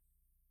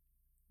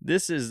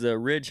This is the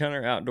Ridge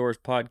Hunter Outdoors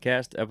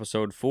Podcast,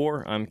 Episode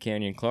 4. I'm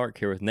Canyon Clark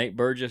here with Nate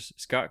Burgess,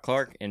 Scott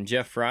Clark, and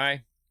Jeff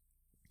Fry.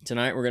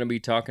 Tonight we're going to be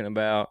talking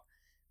about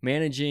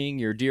managing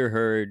your deer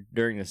herd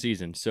during the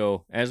season.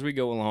 So as we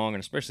go along,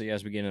 and especially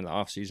as we get into the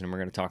off-season, we're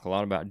going to talk a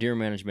lot about deer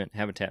management,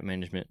 habitat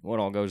management, what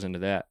all goes into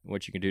that,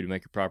 what you can do to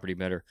make your property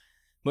better.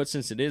 But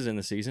since it is in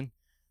the season,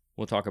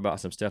 we'll talk about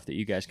some stuff that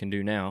you guys can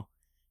do now.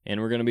 And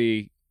we're going to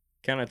be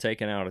kind of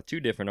taking out of two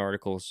different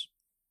articles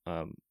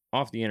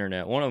off the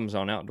internet. One of them is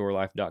on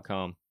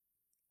outdoorlife.com.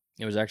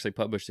 It was actually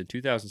published in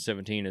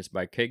 2017. It's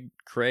by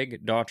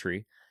Craig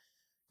Daughtry,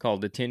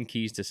 called The 10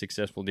 Keys to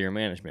Successful Deer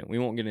Management. We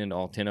won't get into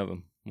all 10 of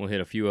them. We'll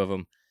hit a few of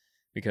them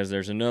because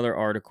there's another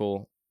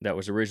article that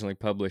was originally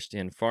published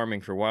in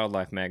Farming for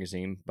Wildlife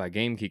magazine by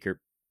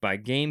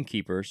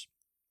gamekeepers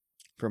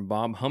from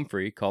Bob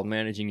Humphrey called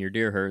Managing Your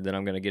Deer Herd that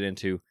I'm going to get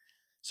into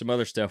some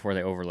other stuff where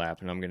they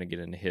overlap, and I'm going to get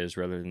into his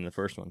rather than the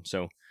first one.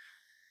 So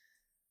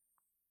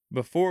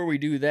before we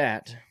do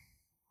that,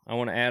 I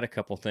want to add a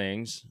couple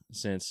things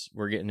since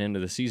we're getting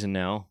into the season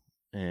now,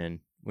 and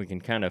we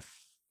can kind of,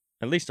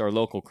 at least our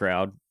local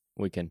crowd,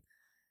 we can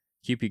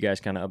keep you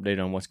guys kind of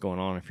updated on what's going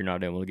on if you're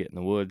not able to get in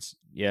the woods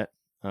yet.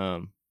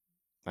 I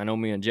know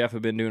me and Jeff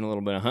have been doing a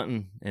little bit of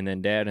hunting, and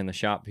then Dad in the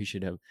shop, he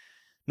should have,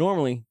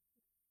 normally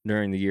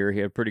during the year, he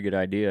had a pretty good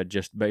idea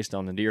just based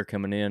on the deer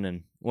coming in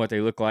and what they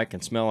look like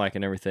and smell like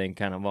and everything,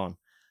 kind of on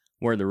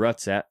where the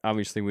rut's at.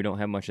 Obviously, we don't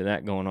have much of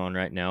that going on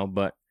right now,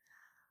 but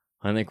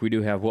I think we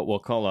do have what we'll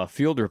call a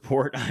field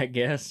report, I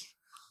guess,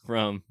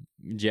 from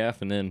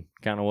Jeff, and then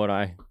kind of what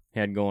I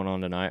had going on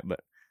tonight.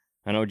 But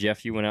I know,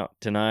 Jeff, you went out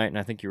tonight, and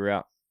I think you were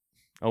out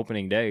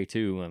opening day,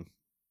 too.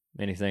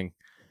 Anything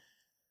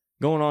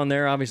going on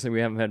there? Obviously, we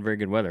haven't had very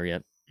good weather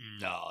yet.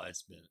 No,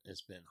 it's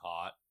been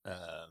hot.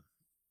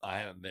 I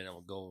haven't been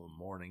able to go in the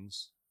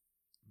mornings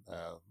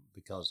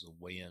because of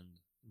wind.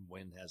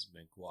 Wind hasn't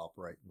been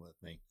cooperating with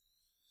me.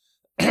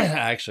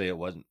 Actually, it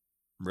wasn't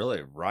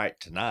really right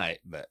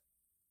tonight, but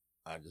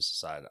I just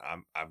decided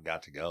I've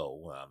got to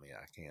go. I mean,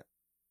 I can't.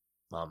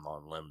 I'm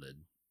on limited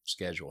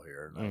schedule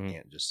here, and I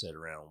can't just sit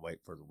around and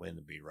wait for the wind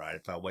to be right.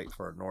 If I wait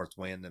for a north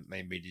wind, it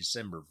may be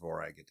December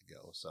before I get to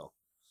go. So,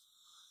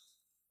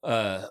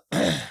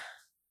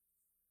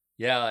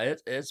 yeah,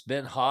 it's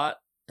been hot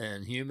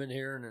and humid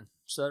here in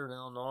Southern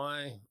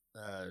Illinois.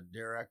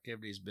 Deer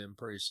activity's been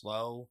pretty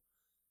slow.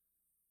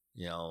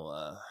 You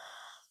know,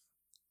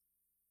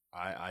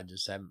 I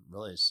just haven't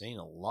really seen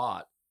a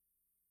lot.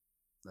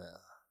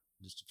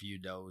 Just a few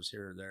does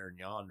here, there, and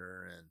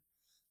yonder, and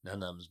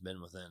none of them's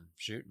been within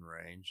shooting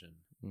range.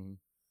 And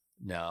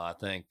now I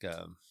think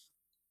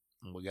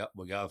we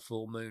got a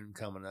full moon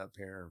coming up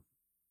here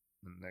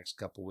in the next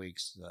couple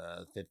weeks,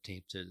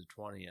 15th to the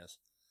 20th.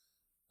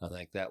 I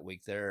think that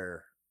week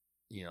there,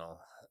 you know,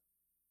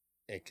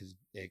 it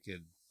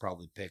could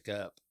probably pick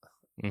up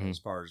as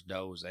far as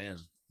does and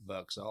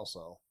bucks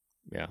also.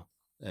 Yeah,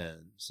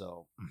 and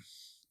so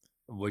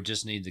we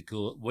just need the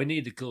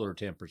cooler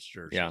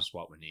temperatures. Yeah, is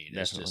what we need.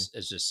 Definitely.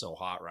 It's just so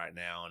hot right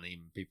now, and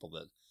even people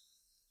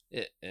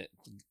that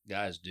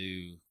guys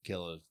do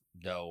kill a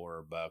doe or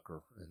a buck,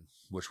 and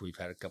which we've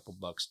had a couple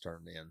bucks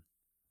turned in.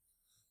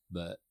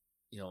 But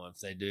you know, if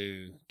they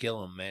do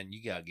kill them, man,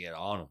 you gotta get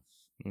on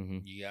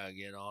them. You gotta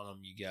get on them.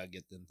 You gotta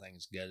get them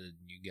things gutted, and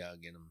you gotta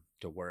get them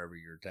to wherever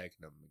you're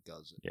taking them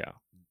because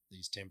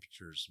these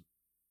temperatures,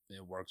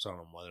 it works on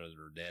them whether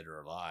they're dead or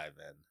alive,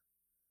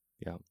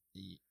 and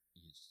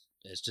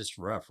it's just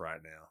rough right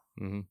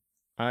now.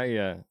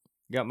 I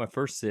got my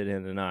first sit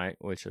in tonight,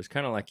 which was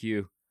kind of like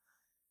you.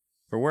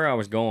 For where I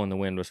was going, the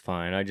wind was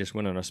fine. I just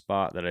went on a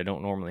spot that I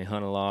don't normally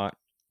hunt a lot,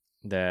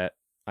 that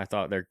I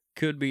thought there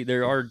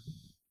are,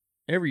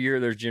 every year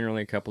there's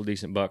generally a couple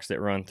decent bucks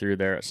that run through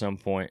there at some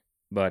point.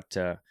 But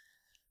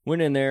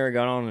went in there,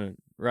 got on the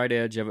right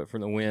edge of it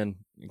from the wind,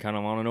 kind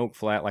of on an oak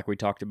flat like we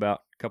talked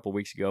about a couple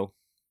weeks ago,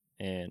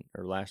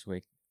 or last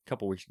week, a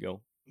couple weeks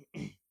ago.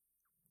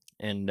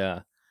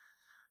 And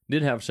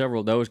did have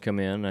several does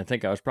come in. I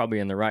think I was probably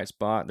in the right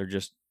spot. There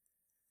just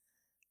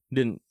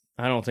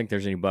I don't think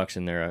there's any bucks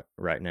in there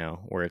right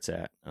now where it's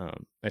at.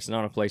 It's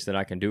not a place that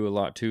I can do a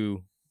lot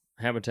to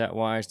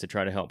habitat-wise to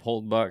try to help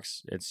hold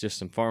bucks. It's just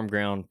some farm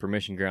ground,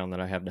 permission ground that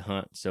I have to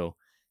hunt. So,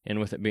 and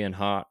with it being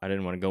hot, I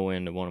didn't want to go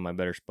into one of my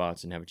better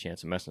spots and have a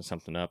chance of messing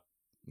something up,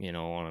 you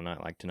know, on a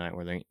night like tonight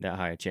where there ain't that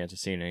high a chance of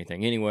seeing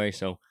anything anyway.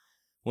 So,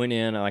 went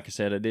in. Like I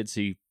said, I did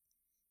see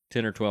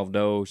 10 or 12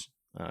 does.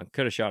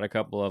 Could have shot a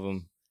couple of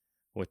them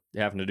with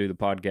having to do the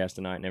podcast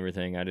tonight and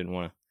everything. I didn't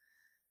want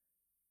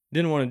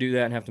to do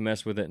that and have to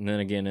mess with it. And then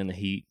again in the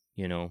heat,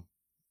 you know.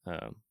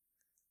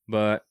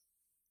 But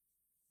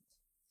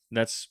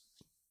that's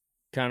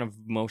kind of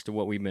most of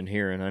what we've been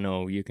hearing. I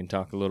know you can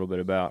talk a little bit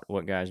about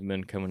what guys have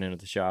been coming in at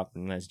the shop.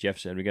 And as Jeff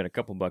said, we got a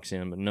couple bucks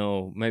in, but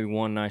no, maybe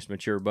one nice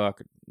mature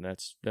buck.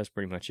 That's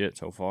pretty much it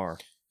so far.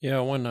 Yeah,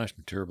 one nice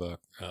mature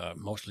buck,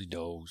 mostly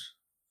does.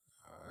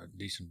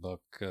 Decent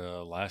buck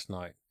last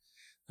night.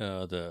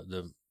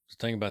 The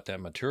thing about that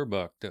mature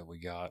buck that we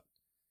got,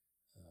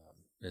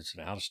 it's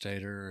an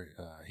out-of-stater.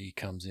 He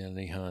comes in and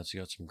he hunts. He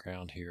got some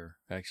ground here.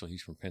 Actually,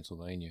 he's from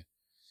Pennsylvania.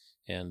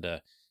 and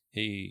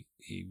he's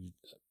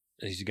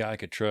a guy I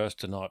could trust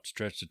to not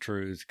stretch the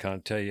truth, kind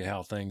of tell you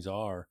how things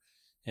are.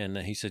 And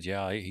he said,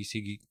 yeah,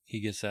 he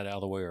gets that out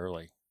of the way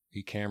early.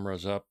 He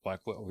cameras up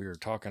like what we were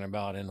talking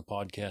about in the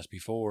podcast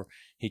before.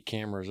 He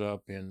cameras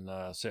up in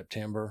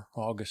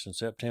August and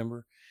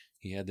September.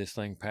 He had this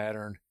thing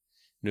patterned,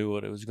 knew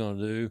what it was going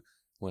to do.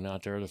 Went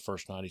out there the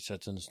first night he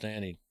sets in the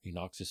stand. He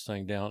knocks this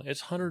thing down.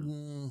 It's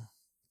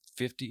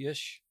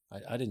 150-ish.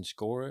 I didn't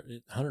score it.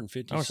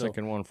 150. I was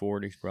thinking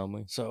 140s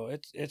probably. So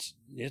it's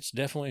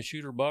definitely a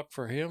shooter buck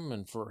for him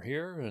and for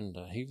here, and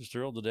he was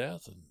thrilled to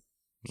death.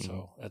 And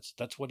so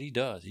that's what he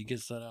does. He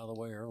gets that out of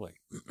the way early.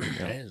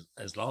 And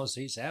as long as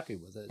he's happy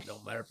with it, it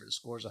don't matter if it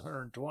scores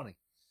 120.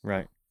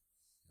 Right.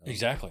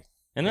 Exactly.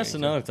 And that's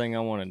another thing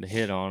I wanted to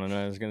hit on, and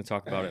I was going to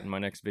talk about it in my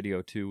next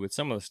video too, with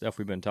some of the stuff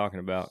we've been talking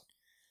about.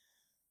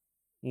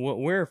 What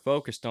we're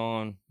focused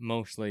on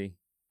mostly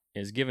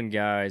is giving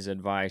guys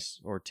advice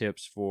or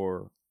tips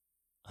for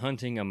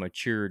hunting a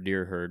mature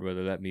deer herd,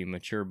 whether that be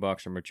mature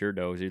bucks or mature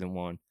does, either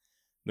one,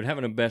 but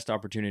having the best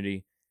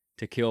opportunity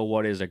to kill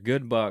what is a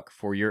good buck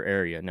for your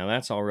area. Now,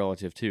 that's all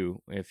relative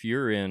too. If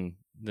you're in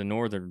the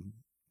northern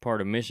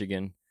part of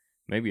Michigan,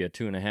 maybe a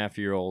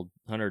 2.5-year-old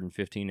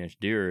 115-inch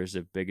deer is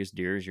the biggest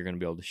deers you're going to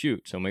be able to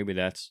shoot. So maybe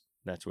that's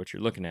what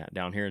you're looking at.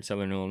 Down here in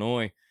southern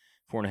Illinois,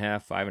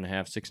 4.5, 5.5,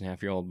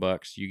 6.5-year-old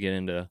bucks, you get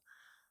into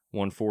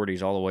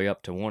 140s all the way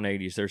up to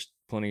 180s. There's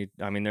plenty.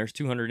 I mean, there's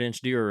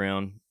 200-inch deer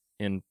around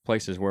in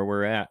places where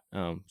we're at.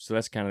 So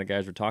that's kind of the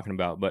guys we're talking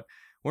about. But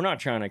we're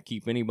not trying to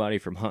keep anybody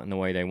from hunting the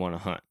way they want to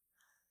hunt.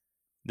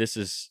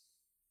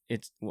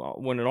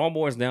 When it all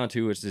boils down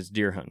to it's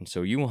deer hunting.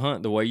 So you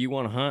hunt the way you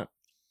want to hunt.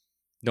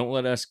 Don't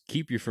let us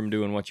keep you from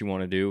doing what you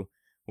want to do.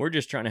 We're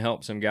just trying to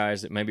help some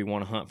guys that maybe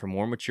want to hunt for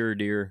more mature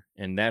deer,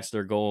 and that's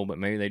their goal, but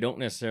maybe they don't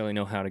necessarily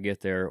know how to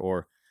get there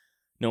or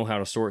know how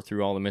to sort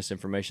through all the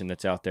misinformation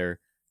that's out there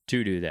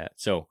to do that.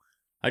 So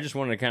I just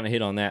wanted to kind of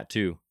hit on that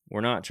too.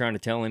 We're not trying to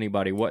tell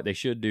anybody what they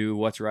should do,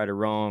 what's right or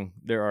wrong.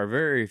 There are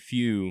very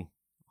few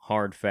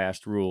hard,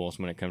 fast rules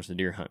when it comes to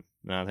deer hunting.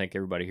 And I think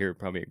everybody here would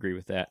probably agree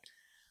with that.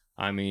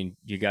 I mean,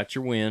 you got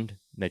your wind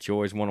that you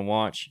always want to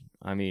watch.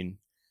 I mean,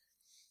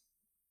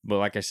 but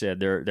like I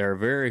said, there are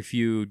very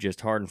few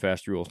just hard and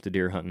fast rules to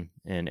deer hunting,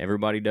 and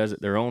everybody does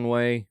it their own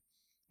way.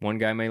 One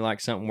guy may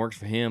like something works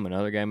for him,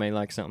 another guy may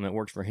like something that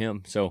works for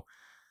him. So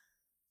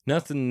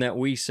nothing that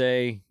we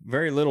say,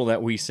 very little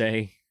that we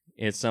say,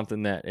 it's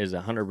something that is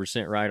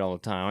 100% right all the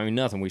time. I mean,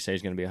 nothing we say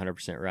is going to be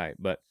 100% right,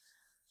 but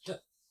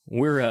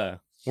we're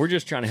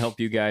just trying to help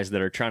you guys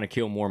that are trying to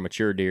kill more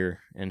mature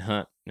deer and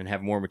hunt and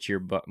have more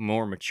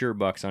mature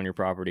bucks on your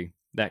property,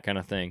 that kind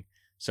of thing.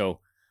 So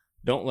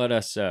don't let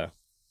us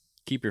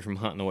keep you from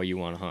hunting the way you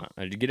want to hunt.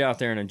 To get out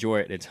there and enjoy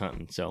it, it's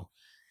hunting. So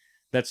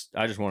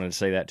I just wanted to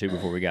say that too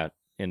before we got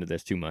into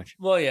this too much.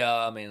 Well, yeah,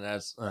 I mean,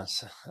 that's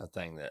a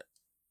thing that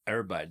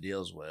everybody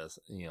deals with.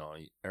 You know,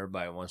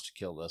 everybody wants to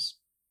kill this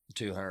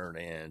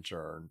 200-inch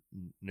or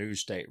new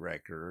state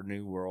record or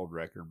new world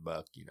record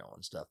buck, you know,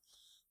 and stuff.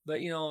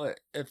 But, you know,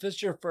 if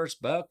it's your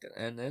first buck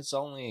and it's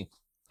only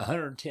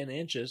 110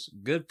 inches,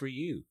 good for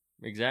you.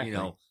 Exactly. You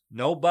know,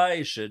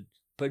 nobody should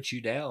put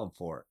you down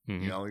for it.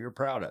 Mm-hmm. You know, you're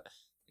proud of it.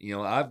 You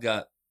know, I've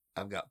got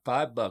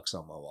 5 bucks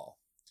on my wall,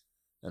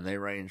 and they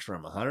range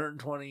from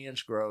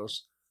 120-inch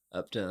gross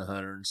up to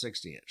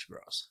 160-inch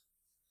gross.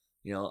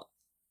 You know,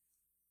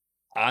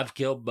 I've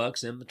killed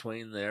bucks in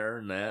between there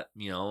and that,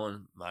 you know,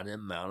 and I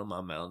didn't mount them.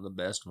 I mounted the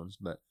best ones.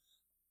 But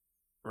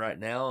right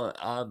now,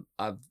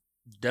 I've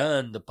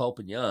done the Pope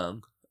and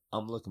Young.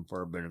 I'm looking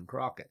for a Ben and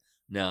Crockett.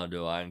 Now,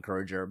 do I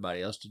encourage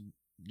everybody else to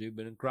do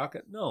Ben and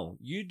Crockett? No.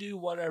 You do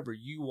whatever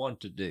you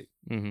want to do.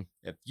 Mm-hmm.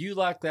 If you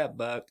like that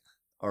buck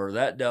or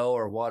that doe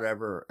or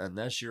whatever, and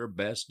that's your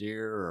best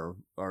deer,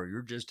 or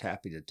you're just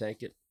happy to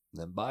take it,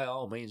 then by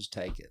all means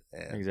take it.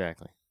 And,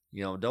 Exactly.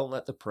 you know, don't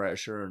let the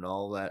pressure and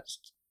all that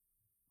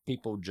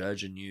people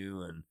judging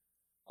you and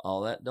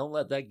all that, don't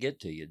let that get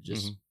to you.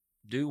 Just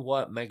do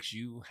what makes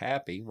you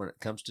happy when it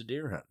comes to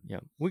deer hunting. Yeah,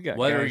 we got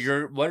whether guys.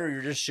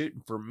 you're just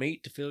shooting for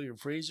meat to fill your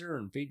freezer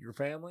and feed your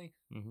family,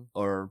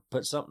 or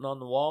put something on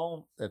the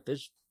wall.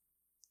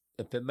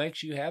 If it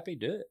makes you happy,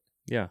 do it.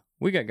 Yeah,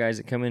 we got guys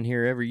that come in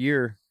here every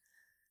year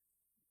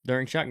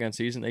during shotgun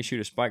season. They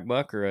shoot a spike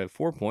buck or a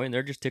 4-point, and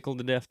they're just tickled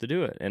to death to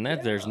do it. And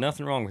there's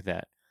nothing wrong with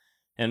that.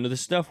 And the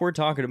stuff we're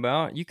talking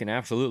about, you can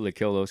absolutely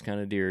kill those kind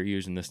of deer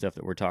using the stuff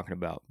that we're talking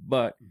about.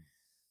 But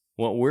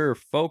what we're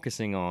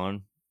focusing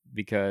on,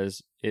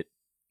 because it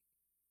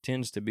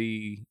tends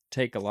to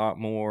take a lot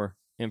more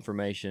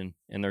information,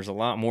 and there's a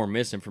lot more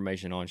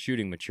misinformation on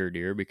shooting mature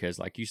deer, because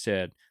like you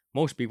said,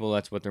 most people,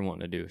 that's what they're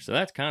wanting to do. So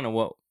that's kind of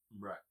what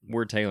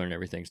we're tailoring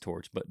everything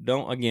towards. But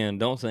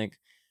don't think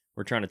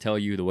we're trying to tell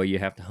you the way you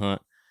have to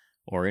hunt,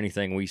 or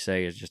anything we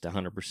say is just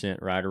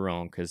 100% right or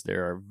wrong, because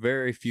there are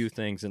very few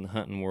things in the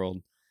hunting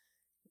world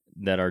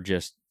that are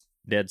just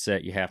dead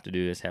set. You have to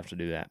do this, have to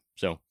do that.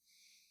 So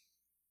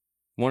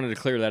wanted to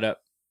clear that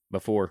up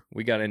before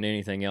we got into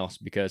anything else,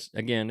 because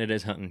again, it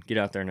is hunting. Get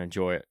out there and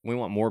enjoy it. We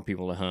want more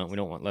people to hunt. We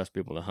don't want less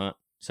people to hunt.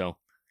 So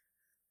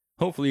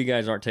hopefully you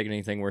guys aren't taking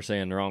anything we're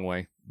saying the wrong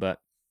way, but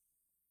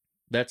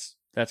that's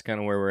kind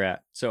of where we're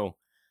at. So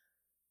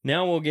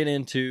now we'll get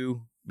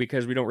into,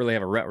 because we don't really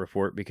have a rut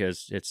report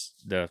because it's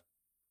the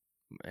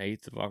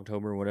 8th of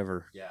October,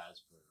 whatever. Yeah,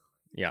 it's pretty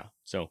Yeah,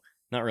 so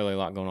not really a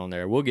lot going on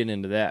there. We'll get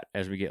into that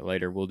as we get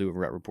later. We'll do a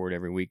rut report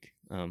every week.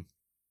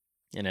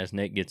 And as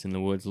Nate gets in the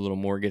woods a little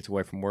more, gets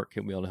away from work,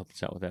 he'll be able to help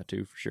us out with that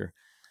too, for sure.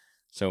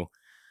 So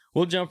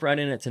we'll jump right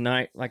in it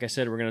tonight. Like I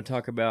said, we're going to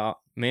talk about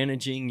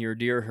managing your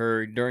deer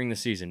herd during the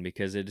season,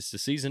 because it is the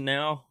season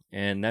now,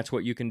 and that's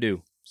what you can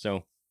do.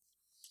 So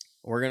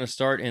we're going to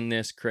start in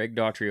this Craig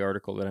Daughtry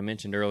article that I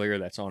mentioned earlier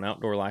that's on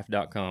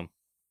OutdoorLife.com.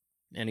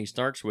 And he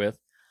starts with,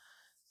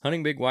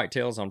 hunting big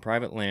whitetails on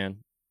private land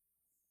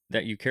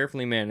that you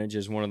carefully manage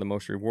is one of the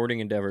most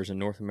rewarding endeavors in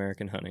North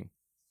American hunting.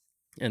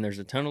 And there's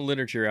a ton of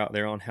literature out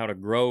there on how to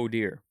grow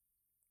deer.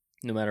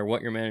 No matter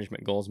what your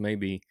management goals may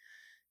be,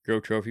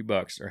 grow trophy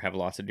bucks or have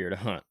lots of deer to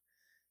hunt.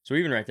 So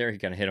even right there, he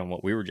kind of hit on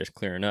what we were just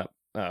clearing up.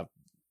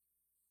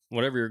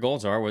 Whatever your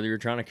goals are, whether you're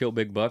trying to kill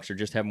big bucks or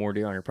just have more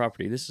deer on your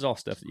property, this is all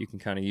stuff that you can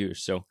kind of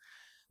use. So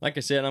like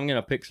I said, I'm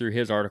going to pick through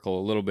his article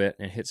a little bit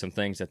and hit some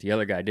things that the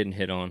other guy didn't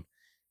hit on.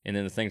 And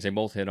then the things they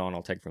both hit on,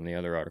 I'll take from the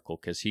other article,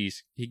 because he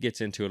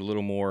gets into it a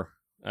little more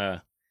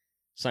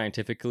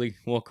scientifically,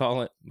 we'll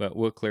call it, but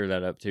we'll clear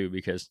that up too,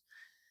 because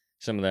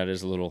some of that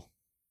is a little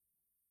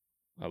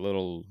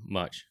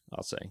much,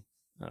 I'll say.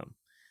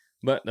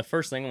 But the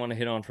first thing I want to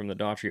hit on from the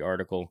Daughtry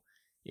article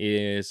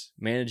is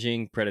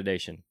managing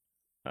predation.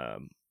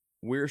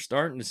 We're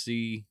starting to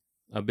see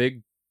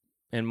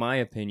in my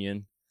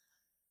opinion,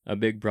 a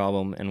big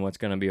problem, and what's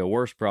going to be a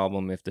worse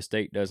problem if the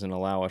state doesn't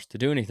allow us to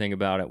do anything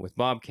about it, with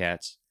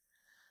bobcats.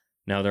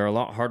 Now, they're a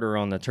lot harder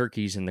on the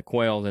turkeys and the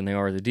quail than they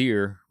are the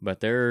deer,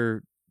 but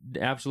they're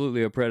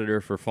absolutely a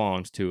predator for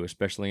fawns too,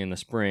 especially in the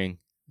spring.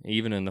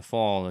 Even in the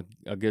fall,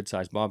 a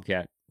good-sized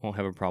bobcat won't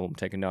have a problem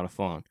taking down a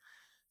fawn.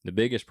 The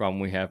biggest problem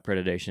we have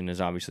predation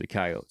is obviously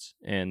coyotes,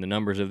 and the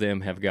numbers of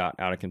them have got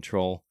out of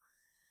control.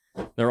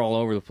 They're all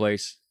over the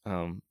place.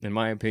 In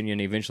my opinion,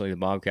 eventually the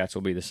bobcats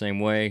will be the same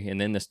way, and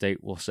then the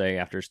state will say,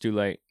 after it's too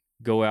late,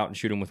 go out and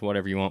shoot them with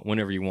whatever you want,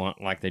 whenever you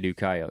want, like they do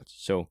coyotes.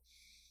 So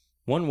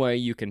one way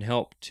you can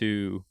help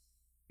to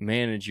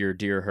manage your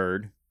deer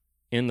herd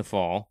in the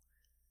fall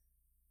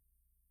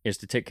is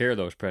to take care of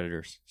those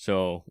predators.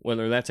 So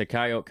whether that's a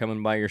coyote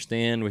coming by your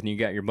stand when you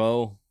got your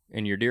bow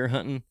and you're deer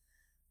hunting,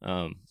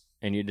 and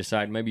you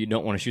decide maybe you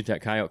don't want to shoot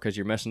that coyote because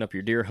you're messing up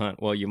your deer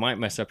hunt, well, you might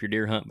mess up your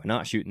deer hunt by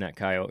not shooting that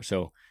coyote.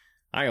 So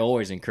I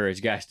always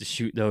encourage guys to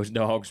shoot those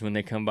dogs when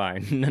they come by,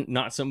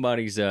 not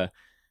somebody's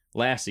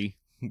lassie,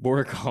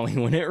 border collie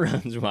when it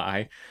runs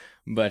by,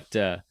 but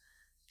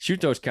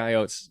shoot those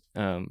coyotes.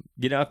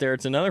 Get out there.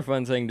 It's another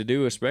fun thing to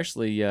do,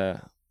 especially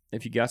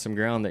if you got some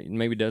ground that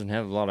maybe doesn't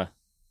have a lot of,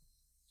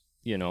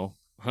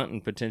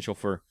 hunting potential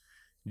for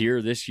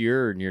deer this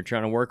year, and you're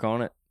trying to work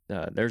on it.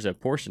 There's a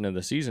portion of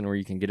the season where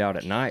you can get out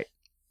at night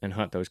and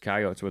hunt those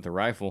coyotes with a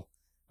rifle.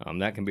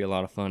 That can be a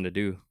lot of fun to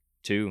do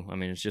too. I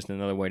mean, it's just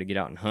another way to get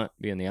out and hunt,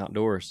 be in the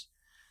outdoors.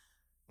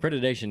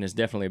 Predation is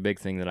definitely a big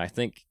thing that I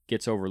think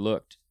gets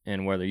overlooked,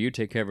 and whether you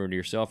take care of it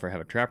yourself or have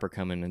a trapper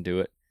come in and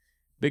do it,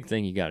 big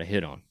thing you got to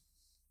hit on.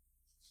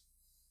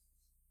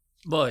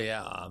 Well,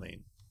 yeah, I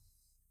mean,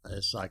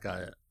 it's like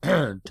I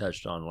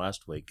touched on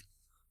last week.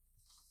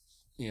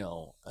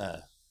 You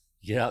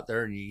get out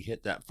there and you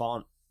hit that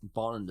fawn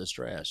in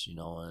distress,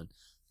 and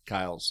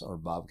coyotes or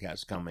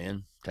bobcats come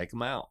in, take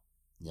them out.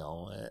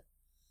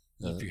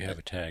 If you have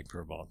a tag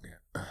for a bobcat.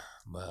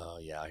 Well,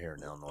 yeah, here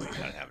in Illinois you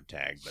gotta have a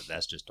tag, but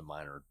that's just a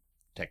minor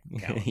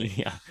technicality.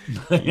 Yeah.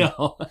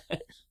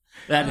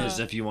 That is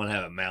if you want to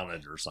have it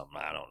mounted or something.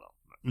 I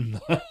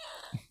don't know.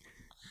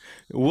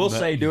 We'll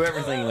say do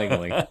everything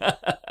legally.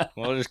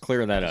 We'll just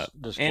clear that up.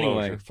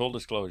 Anyway, full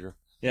disclosure.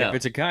 Yeah. If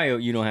it's a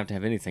coyote, you don't have to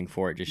have anything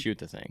for it. Just shoot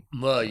the thing.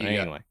 Well,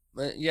 anyway.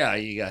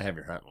 You gotta have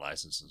your hunting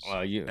licenses.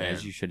 Well,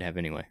 as you should have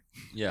anyway.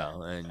 Yeah,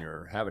 and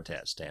your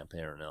habitat stamp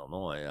here in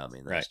Illinois. I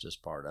mean, that's right.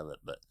 just part of it.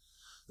 But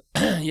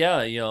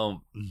yeah,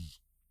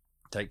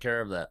 take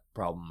care of that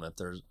problem.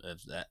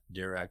 If that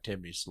deer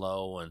activity is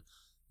slow and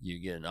you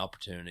get an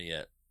opportunity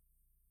at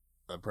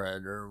a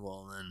predator,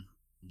 well then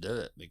do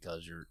it,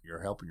 because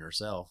you're helping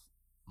yourself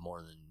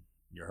more than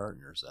you're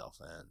hurting yourself.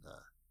 And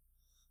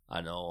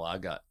I know I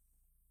got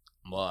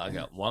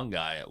one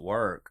guy at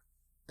work,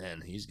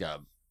 and he's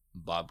got a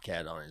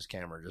bobcat on his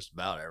camera just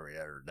about every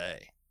other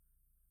day.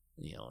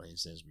 He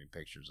sends me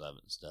pictures of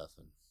it and stuff,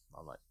 and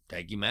I'm like,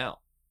 take him out.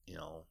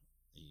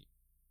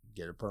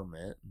 Get a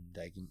permit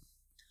and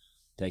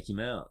take him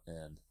out.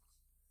 And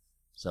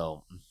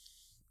so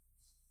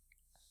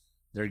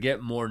they're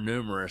getting more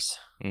numerous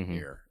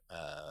here.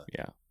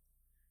 Yeah,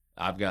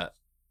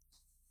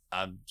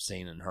 I've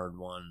seen and heard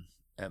one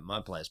at my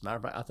place. Matter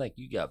of fact, I think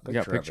you got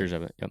pictures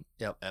of it. Yep.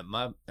 Yep.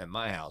 At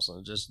my house,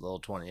 on just a little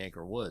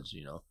 20-acre woods.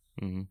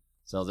 Mm-hmm.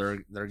 So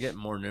they're getting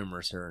more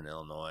numerous here in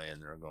Illinois,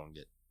 and they're going to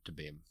get to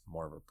be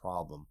more of a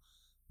problem.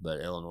 But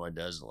Illinois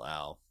does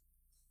allow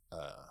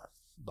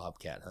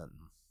bobcat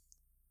hunting.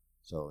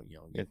 So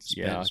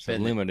it's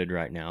limited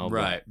right now,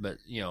 right? But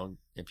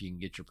if you can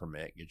get your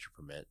permit,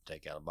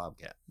 take out a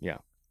bobcat. Yeah.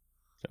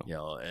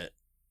 So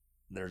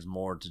there's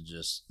more to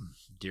just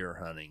deer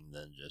hunting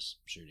than just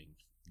shooting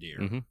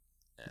deer,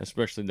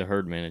 especially the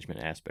herd management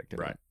aspect of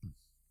it. Right.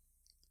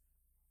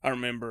 I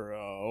remember,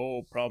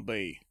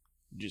 probably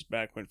just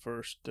back when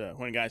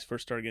guys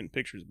first started getting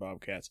pictures of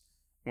bobcats.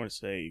 I want to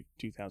say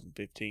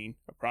 2015,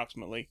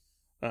 approximately.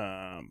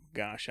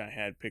 Gosh, I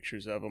had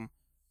pictures of them.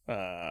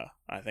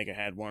 I think I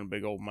had one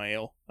big old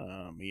male.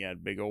 He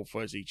had big old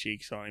fuzzy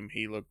cheeks on him.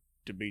 He looked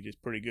to be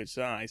just pretty good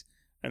size.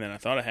 And then I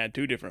thought I had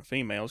two different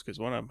females because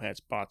one of them had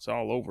spots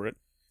all over it,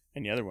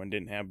 and the other one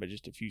didn't have but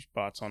just a few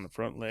spots on the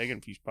front leg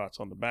and a few spots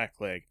on the back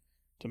leg.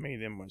 To me,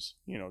 them was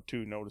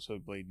two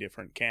noticeably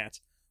different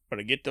cats. But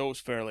I get those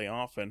fairly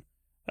often.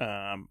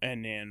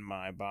 And then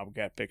my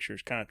bobcat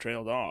pictures kind of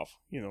trailed off,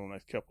 the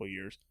next couple of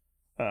years.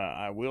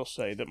 I will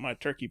say that my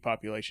turkey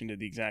population did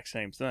the exact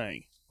same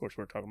thing. Of course,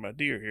 we're talking about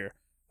deer here.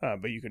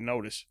 But you can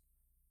notice,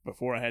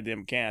 before I had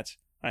them cats,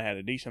 I had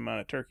a decent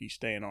amount of turkeys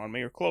staying on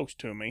me or close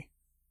to me.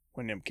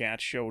 When them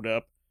cats showed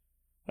up,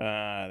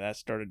 that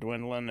started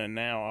dwindling, and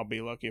now I'll be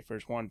lucky if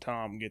there's one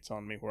tom gets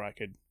on me where I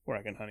can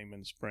hunt him in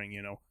the spring.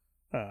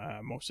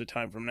 Most of the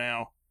time from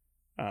now,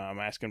 I'm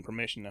asking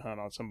permission to hunt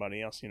on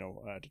somebody else.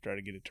 To try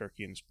to get a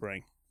turkey in the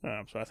spring.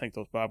 So I think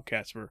those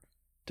bobcats were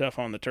tough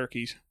on the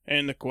turkeys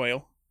and the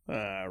quail,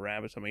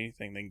 rabbits.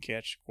 Anything they can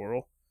catch,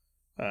 squirrel.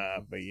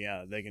 But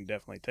yeah, they can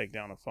definitely take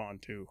down a fawn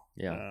too.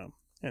 Yeah.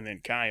 And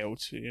then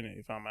coyotes.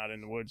 If I'm out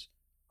in the woods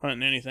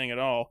hunting anything at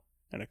all,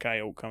 and a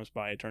coyote comes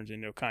by, it turns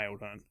into a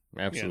coyote hunt.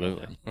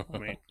 Absolutely.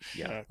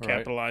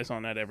 Capitalize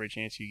on that every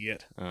chance you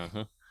get.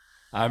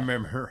 I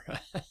remember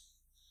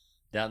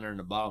down there in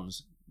the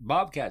bottoms,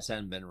 bobcats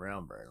hadn't been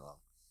around very long.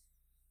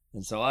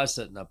 And so I was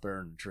sitting up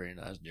there in the tree, and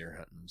I was deer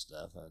hunting and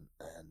stuff,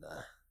 and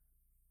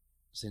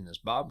seen this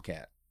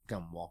bobcat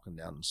come walking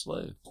down the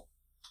slough.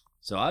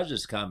 So I was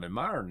just kind of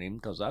admiring him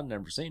because I'd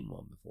never seen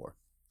one before.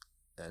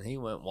 And he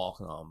went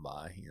walking on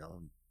by,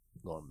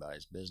 going about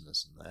his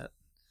business and that.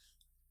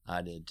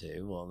 I did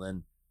too. Well,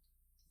 then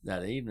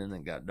that evening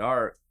it got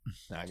dark.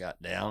 I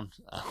got down.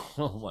 I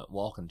went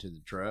walking to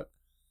the truck.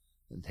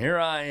 And here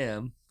I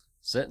am,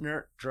 sitting there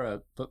at the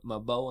truck, putting my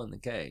bow in the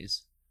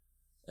case.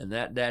 And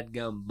that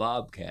dadgum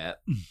bobcat,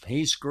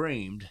 he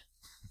screamed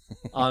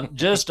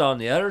just on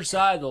the other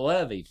side of the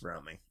levee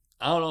from me.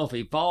 I don't know if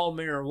he followed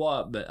me or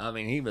what, but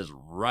he was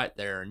right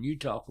there. And you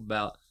talk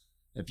about,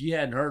 if you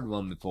hadn't heard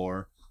one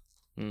before,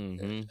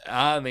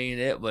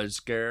 it would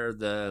scare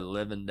the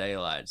living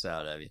daylights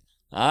out of you.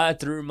 I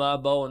threw my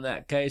bow in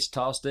that case,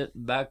 tossed it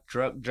in the back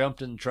truck,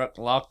 jumped in the truck,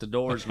 locked the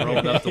doors, and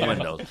rolled up the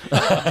windows.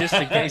 Just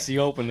in case he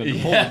opened the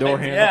door handle.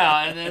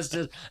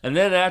 Yeah, and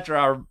then after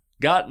I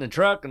got in the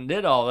truck and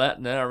did all that,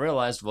 and then I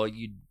realized, well,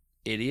 you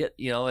idiot,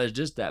 it's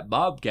just that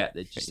bobcat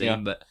that you seen. Yeah.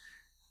 But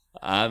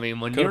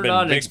when you're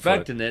not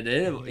expecting it,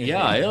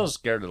 it'll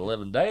scare the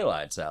living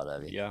daylights out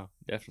of you. Yeah,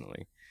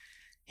 definitely.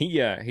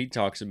 He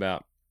talks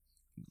about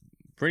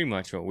pretty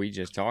much what we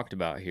just talked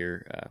about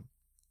here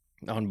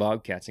on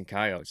bobcats and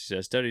coyotes. He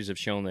says studies have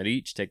shown that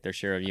each take their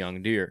share of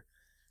young deer.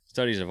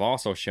 Studies have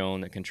also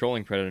shown that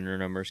controlling predator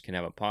numbers can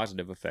have a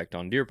positive effect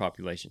on deer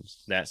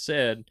populations. That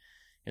said,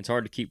 it's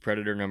hard to keep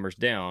predator numbers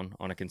down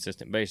on a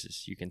consistent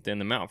basis. You can thin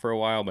them out for a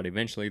while, but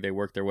eventually they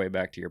work their way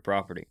back to your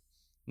property.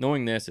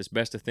 Knowing this, it's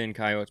best to thin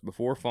coyotes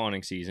before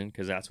fawning season,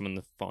 because that's when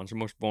the fawns are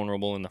most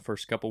vulnerable in the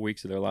first couple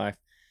weeks of their life.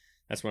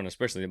 That's when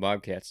especially the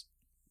bobcats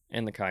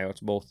and the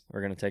coyotes both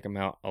are going to take them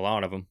out, a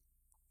lot of them.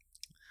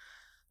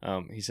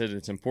 He said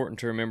it's important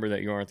to remember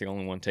that you aren't the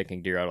only one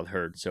taking deer out of the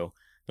herd. So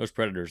those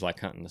predators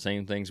like hunting the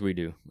same things we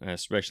do,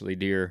 especially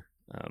deer.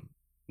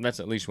 That's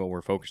at least what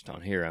we're focused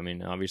on here.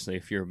 Obviously,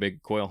 if you're a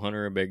big quail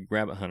hunter, a big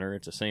rabbit hunter,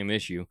 it's the same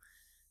issue.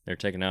 They're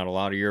taking out a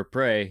lot of your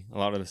prey, a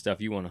lot of the stuff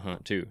you want to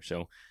hunt too.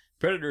 So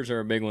predators are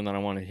a big one that I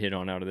want to hit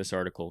on out of this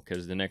article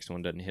because the next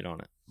one doesn't hit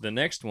on it. The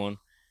next one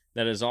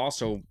that is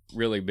also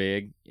really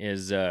big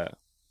is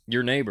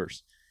your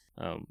neighbors.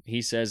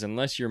 He says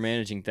unless you're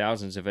managing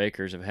thousands of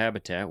acres of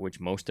habitat,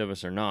 which most of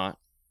us are not,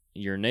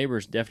 your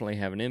neighbors definitely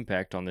have an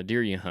impact on the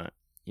deer you hunt.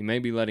 You may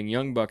be letting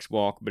young bucks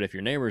walk, but if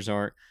your neighbors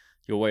aren't,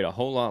 you'll wait a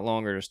whole lot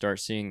longer to start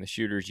seeing the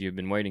shooters you've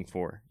been waiting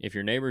for. If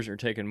your neighbors are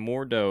taking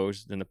more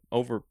does than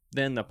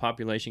the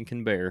population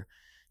can bear,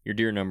 your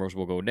deer numbers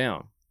will go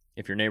down.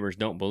 If your neighbors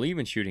don't believe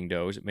in shooting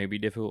does, it may be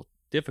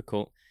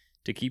difficult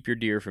to keep your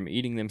deer from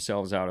eating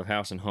themselves out of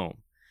house and home.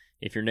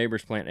 If your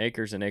neighbors plant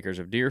acres and acres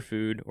of deer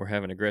food or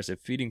have an aggressive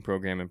feeding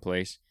program in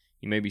place,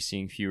 you may be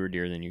seeing fewer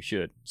deer than you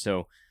should.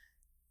 So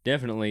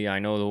definitely, I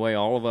know the way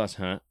all of us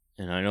hunt,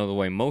 and I know the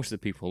way most of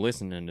the people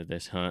listening to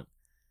this hunt.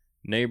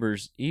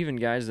 Neighbors, even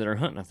guys that are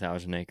hunting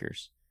 1,000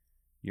 acres,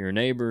 your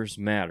neighbors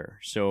matter.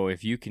 So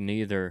if you can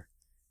either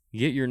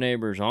get your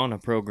neighbors on a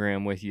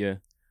program with you,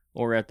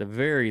 or at the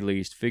very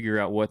least figure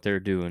out what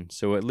they're doing.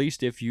 So at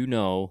least if you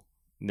know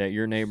that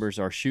your neighbors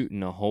are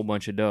shooting a whole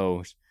bunch of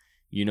does,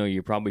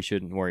 you probably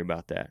shouldn't worry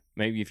about that.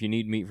 Maybe if you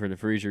need meat for the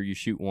freezer, you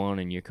shoot one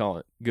and you call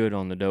it good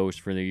on the does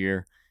for the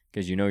year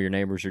because your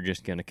neighbors are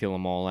just going to kill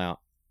them all out.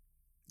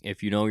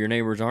 If you know your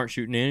neighbors aren't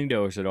shooting any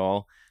does at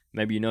all,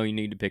 maybe you know you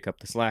need to pick up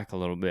the slack a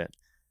little bit.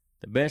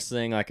 The best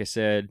thing, like I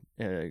said,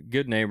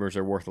 good neighbors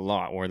are worth a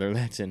lot, whether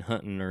that's in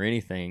hunting or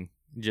anything,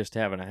 just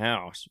having a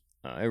house.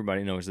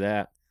 Everybody knows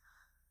that.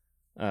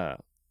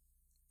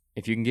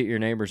 If you can get your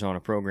neighbors on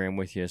a program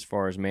with you as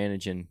far as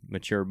managing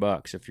mature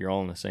bucks, if you're all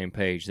on the same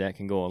page, that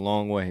can go a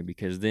long way,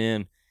 because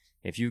then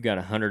if you've got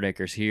 100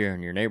 acres here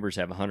and your neighbors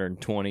have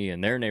 120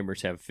 and their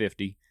neighbors have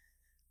 50,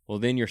 well,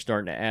 then you're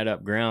starting to add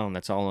up ground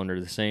that's all under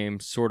the same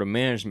sort of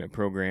management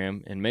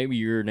program, and maybe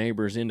your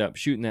neighbors end up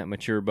shooting that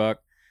mature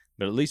buck,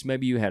 but at least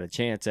maybe you had a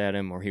chance at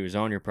him, or he was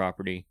on your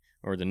property,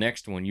 or the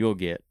next one you'll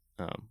get.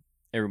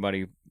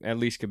 Everybody at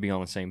least could be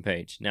on the same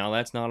page. Now,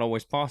 that's not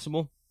always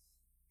possible.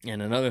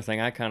 And another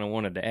thing I kind of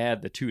wanted to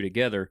add the two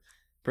together,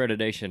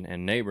 predation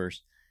and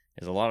neighbors,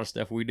 is a lot of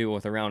stuff we deal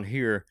with around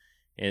here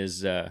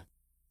is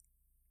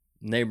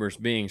neighbors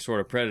being sort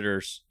of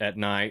predators at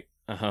night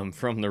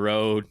from the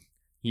road,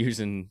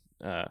 using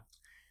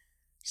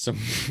some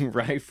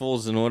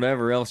rifles and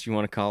whatever else you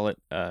want to call it.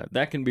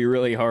 That can be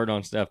really hard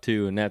on stuff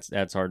too, and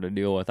that's hard to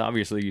deal with.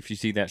 Obviously, if you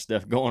see that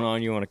stuff going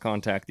on, you want to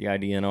contact the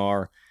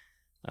IDNR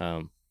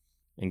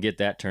and get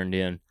that turned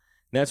in.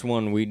 That's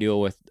one we deal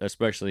with,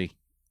 especially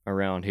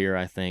around here,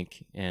 I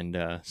think,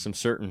 and some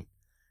certain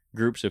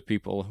groups of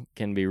people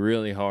can be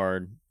really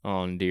hard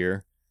on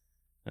deer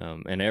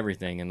and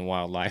everything in the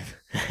wildlife,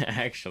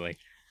 actually.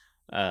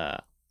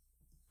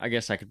 I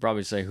guess I could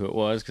probably say who it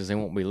was, because they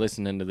won't be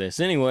listening to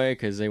this anyway,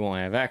 because they won't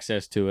have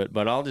access to it,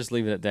 but I'll just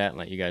leave it at that and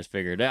let you guys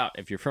figure it out.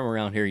 If you're from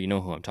around here, you know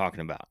who I'm talking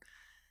about.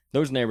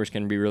 Those neighbors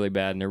can be really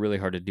bad, and they're really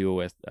hard to deal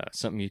with,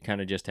 something you kind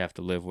of just have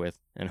to live with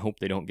and hope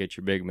they don't get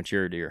your big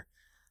mature deer.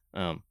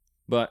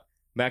 But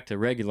back to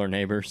regular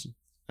neighbors,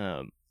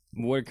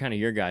 what are kind of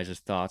your guys'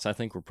 thoughts? I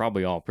think we're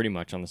probably all pretty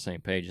much on the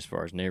same page as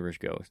far as neighbors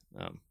go.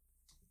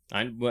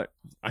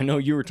 I know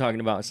you were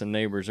talking about some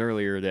neighbors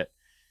earlier that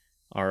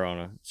are on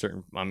a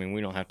certain, I mean,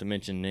 we don't have to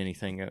mention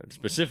anything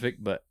specific,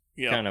 but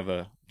kind of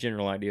a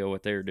general idea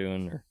what they're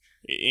doing. Or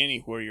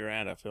anywhere you're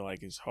at, I feel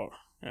like it's hard.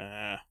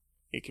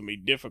 It can be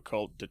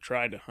difficult to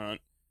try to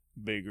hunt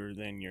bigger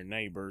than your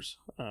neighbors.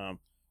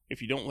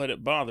 If you don't let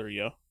it bother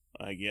you,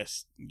 I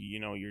guess,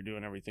 you're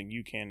doing everything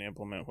you can to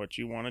implement what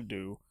you want to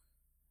do,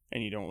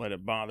 and you don't let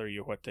it bother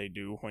you what they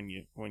do. When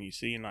you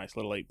see a nice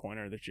little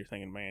 8-pointer that you're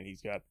thinking, man,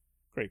 he's got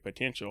great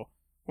potential,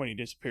 when he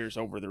disappears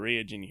over the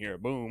ridge and you hear a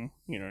boom,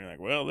 you're like,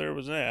 well, there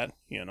was that,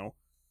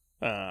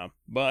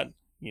 but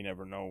you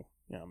never know.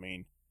 I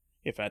mean,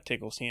 if that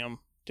tickles him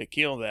to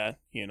kill that,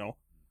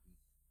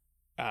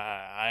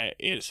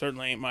 it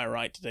certainly ain't my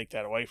right to take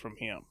that away from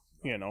him.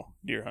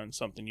 Deer hunting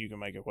something, you can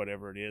make it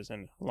whatever it is,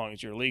 and as long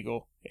as you're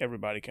legal,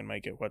 everybody can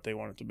make it what they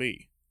want it to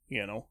be.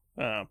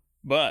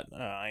 But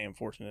I am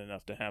fortunate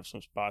enough to have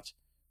some spots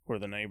where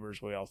the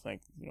neighbors, we all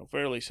think,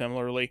 fairly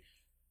similarly.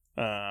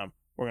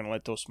 We're going to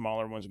let those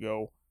smaller ones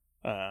go.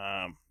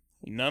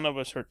 None of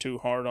us are too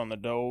hard on the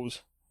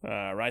does.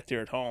 Right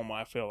there at home,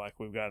 I feel like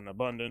we've got an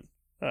abundant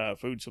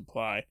food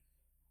supply.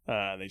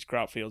 There's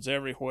crop fields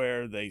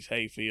everywhere. There's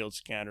hay fields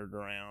scattered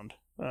around.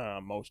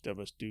 Most of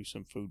us do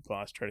some food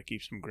plots, try to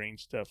keep some green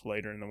stuff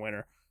later in the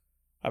winter.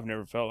 I've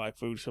never felt like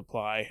food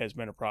supply has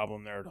been a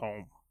problem there at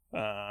home.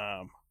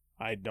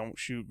 I don't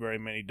shoot very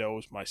many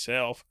does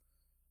myself,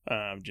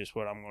 just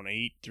what I'm going to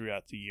eat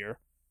throughout the year.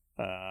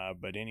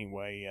 But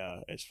anyway,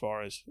 as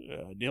far as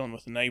dealing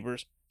with the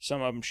neighbors,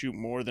 some of them shoot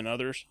more than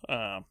others,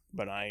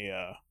 but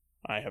I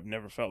have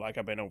never felt like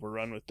I've been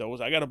overrun with those.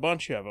 I got a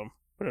bunch of them,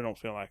 but I don't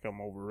feel like I'm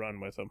overrun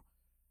with them.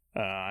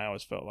 I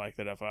always felt like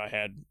that if I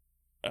had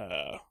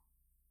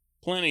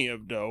plenty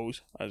of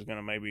does, I was going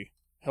to maybe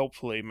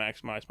hopefully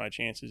maximize my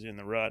chances in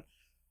the rut.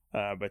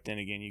 But then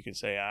again, you can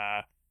say,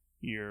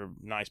 your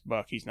nice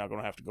buck, he's not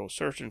going to have to go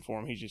searching for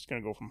him. He's just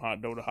going to go from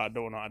hot doe to hot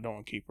doe and hot doe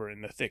and keep her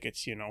in the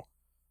thickets,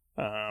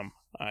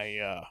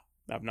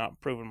 I've not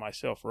proven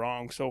myself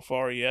wrong so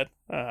far yet,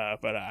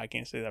 but I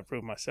can't say that I've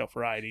proven myself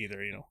right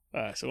either,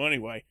 So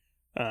anyway,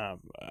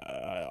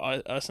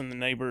 us and the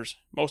neighbors,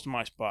 most of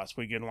my spots,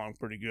 we get along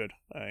pretty good,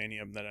 any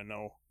of them that I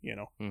know,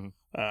 Mm-hmm.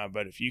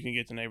 But if you can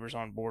get the neighbors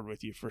on board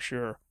with you for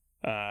sure,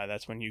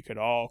 that's when you could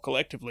all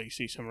collectively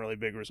see some really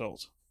big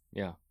results.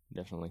 Yeah,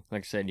 definitely.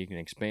 Like I said, you can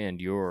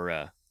expand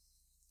your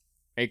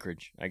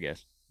acreage, I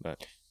guess.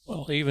 But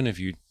well, even if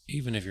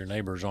your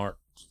neighbors aren't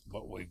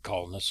what we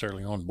call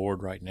necessarily on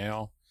board right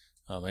now,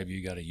 maybe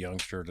you got a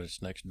youngster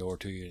that's next door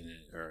to you,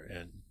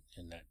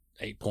 and that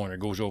 8-pointer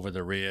goes over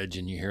the ridge,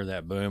 and you hear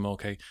that boom.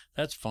 Okay,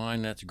 that's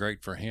fine. That's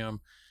great for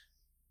him.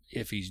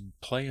 If he's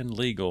playing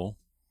legal,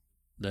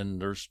 then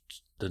there's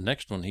the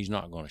next one he's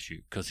not going to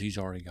shoot because he's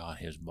already got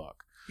his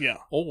buck. Yeah.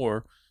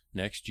 Or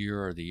next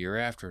year or the year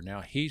after,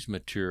 now he's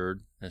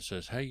matured and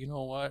says, hey, you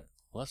know what?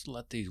 Let's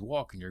let these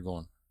walk. And you're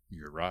going,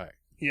 you're right.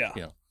 Yeah.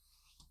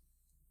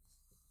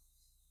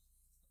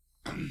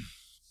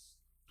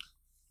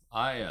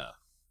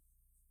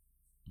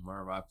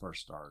 Whenever I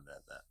first started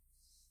at that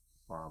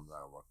farm that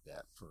I worked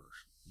at for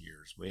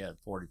years, we had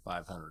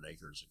 4,500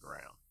 acres of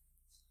ground.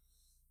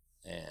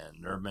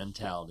 And their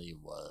mentality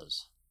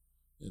was,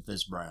 if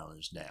it's brown,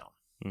 it's down.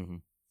 mm-hmm.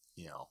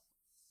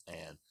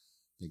 and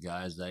the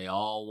guys, they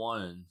all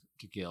wanted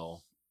to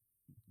kill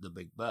the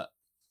big buck.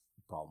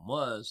 The problem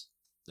was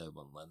they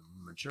wouldn't let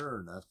them mature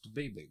enough to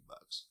be big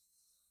bucks.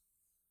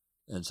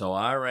 And so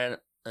I ran,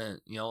 and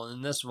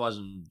and this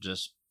wasn't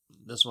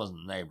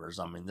neighbors.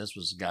 I mean, this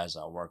was the guys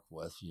I worked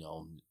with.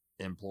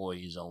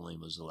 Employees only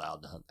was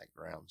allowed to hunt that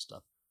ground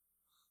stuff.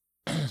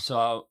 So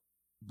I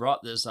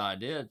brought this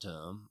idea to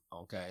them.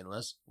 Okay,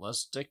 let's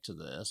stick to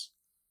this.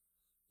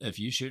 If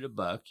you shoot a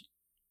buck,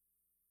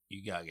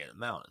 you gotta get it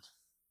mounted.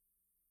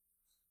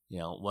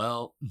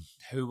 Well,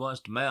 who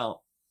wants to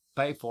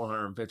pay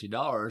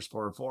 $450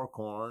 for a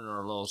 4-corn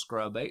or a little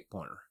scrub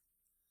 8-pointer?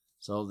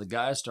 So the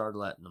guys started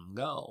letting them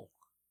go,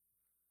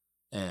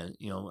 and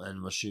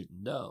and was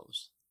shooting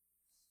does.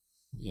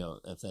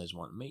 If they was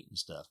wanting meat and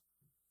stuff.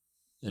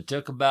 It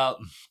took about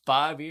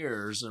 5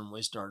 years, and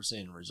we started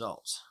seeing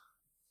results.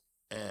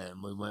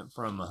 And we went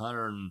from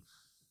 100,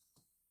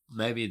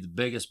 maybe the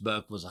biggest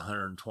buck was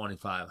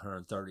 125,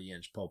 130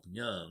 inch Pope and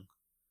Young,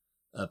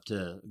 up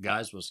to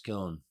guys was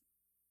killing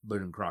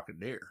Boone and Crockett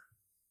deer.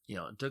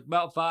 It took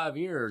about 5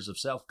 years of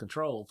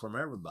self-control from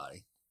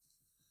everybody.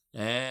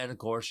 And of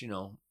course,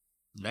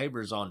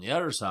 neighbors on the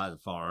other side of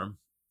the farm,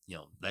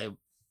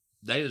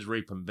 they was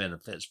reaping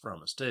benefits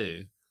from us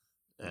too.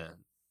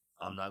 And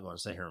I'm not going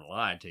to sit here and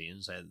lie to you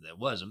and say that they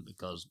wasn't,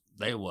 because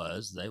they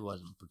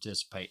wasn't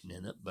participating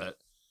in it. But,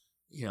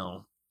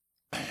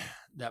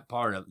 that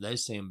part of, they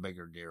seen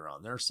bigger deer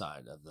on their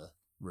side of the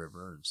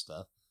river and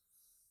stuff.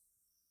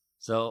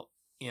 So,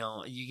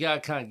 you got to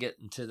kind of get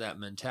into that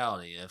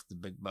mentality if the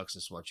big bucks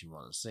is what you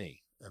want to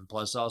see. And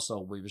plus also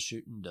we were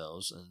shooting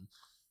does,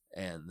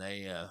 and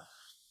they,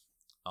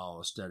 all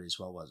the studies,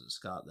 what was it,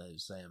 Scott? They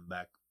was saying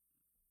back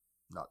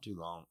not too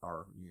long,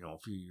 or, a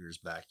few years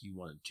back, you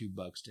wanted 2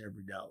 bucks to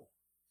every doe.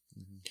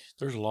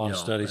 There's a lot of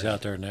studies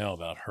out there now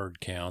about herd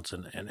counts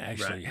and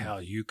actually how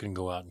you can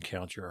go out and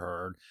count your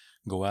herd,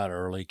 go out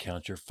early,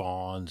 count your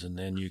fawns, and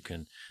then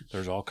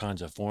there's all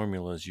kinds of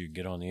formulas you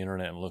get on the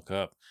internet and look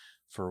up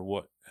for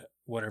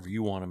whatever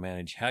you want to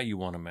manage, how you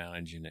want to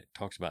manage, and it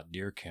talks about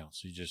deer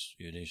counts. You just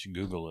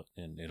Google it,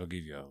 and it'll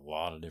give you a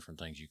lot of different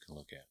things you can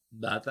look at.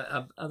 But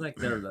I think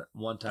there was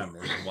one time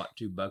there was,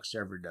 2 bucks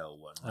every doe,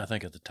 wasn't it? I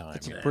think at the time.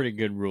 It's a pretty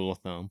good rule of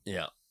thumb.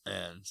 Yeah.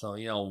 And so,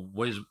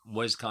 we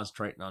was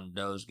concentrating on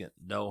does, getting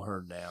doe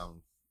herd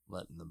down,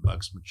 letting the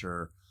bucks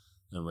mature,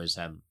 and we was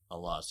having a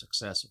lot of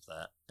success with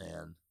that.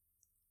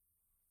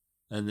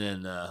 And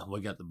then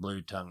we got the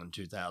blue tongue in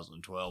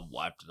 2012,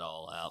 wiped it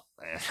all out.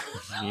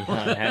 You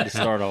had to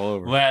start all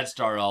over. We had to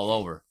start all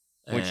over.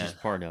 Which is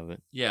part of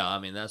it. Yeah, I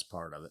mean, that's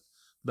part of it.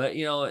 But,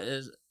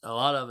 is a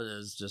lot of it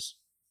is just,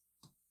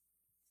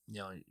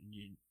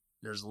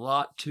 there's a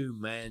lot to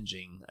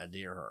managing a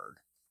deer herd.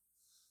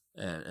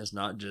 And it's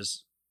not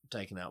just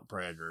taking out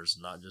predators,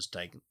 not just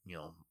trying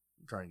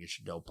to get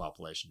your doe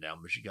population down,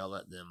 but you got to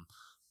let them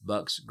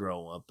bucks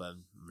grow up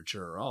and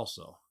mature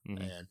also.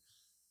 Mm-hmm. And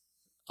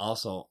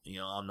also,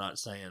 I'm not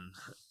saying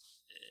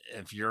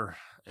if you're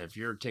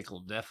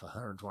tickled death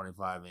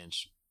 125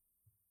 inch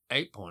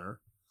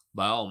 8-pointer,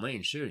 by all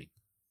means shoot him.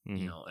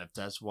 Mm-hmm. If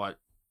that's what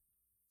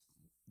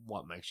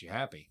makes you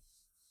happy.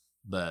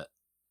 But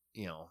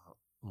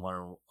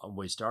when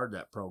we started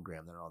that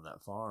program there on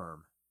that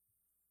farm,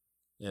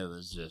 it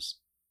was just,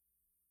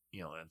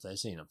 if they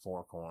seen a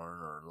 4-corn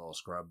or a little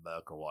scrub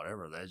buck or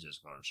whatever, they're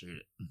just going to shoot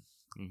it.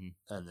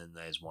 Mm-hmm. And then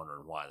they was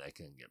wondering why they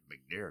couldn't get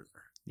big deer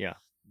there. Yeah.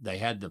 They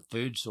had the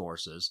food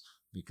sources,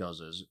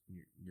 because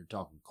you're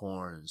talking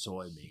corn and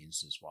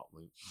soybeans is what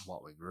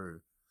we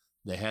grew.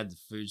 They had the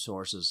food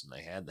sources and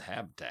they had the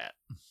habitat,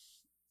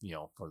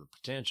 for the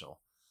potential.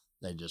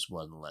 They just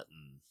wasn't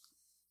letting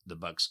the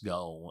bucks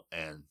go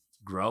and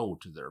grow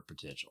to their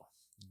potential.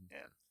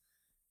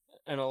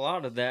 And a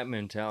lot of that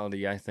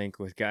mentality, I think,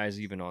 with guys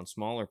even on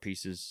smaller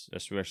pieces,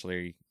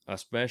 especially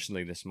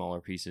the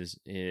smaller pieces,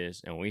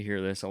 is, and we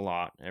hear this a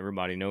lot,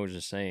 everybody knows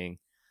the saying,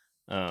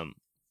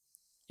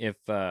 if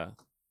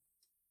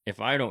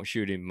I don't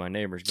shoot him, my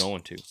neighbor's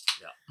going to.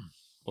 Yeah.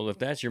 Well, if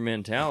that's your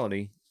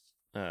mentality,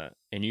 and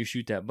you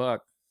shoot that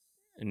buck,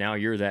 and now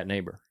you're that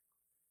neighbor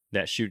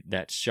that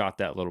shot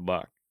that little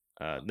buck.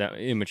 That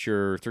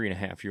immature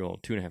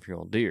 3.5-year-old,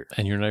 2.5-year-old deer.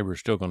 And your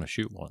neighbor's still going to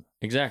shoot one.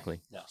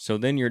 Exactly. Yeah. So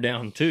then you're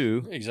down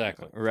 2.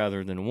 Exactly.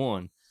 Rather than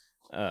 1.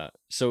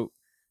 So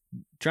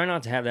try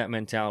not to have that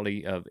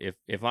mentality of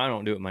if I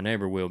don't do it, my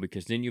neighbor will,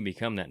 because then you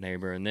become that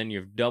neighbor, and then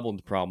you've doubled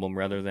the problem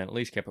rather than at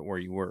least kept it where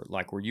you were.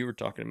 Like where you were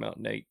talking about,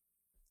 Nate.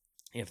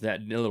 If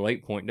that little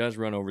 8-point does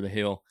run over the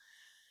hill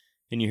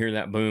and you hear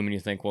that boom and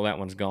you think, well, that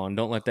one's gone,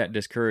 don't let that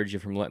discourage you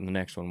from letting the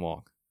next one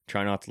walk.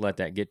 Try not to let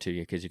that get to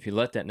you, because if you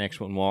let that next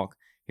one walk,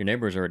 your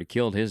neighbor's already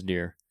killed his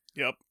deer.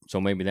 Yep.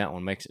 So maybe that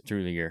one makes it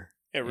through the year.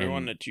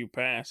 Everyone that you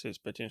pass is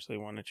potentially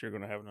one that you're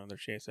going to have another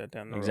chance at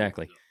down the road.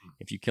 Exactly.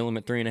 If you kill them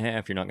at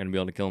 3.5, you're not going to be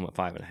able to kill them at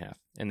 5.5.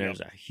 And there's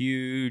a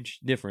huge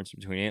difference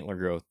between antler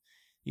growth.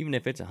 Even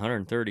if it's a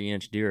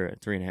 130-inch deer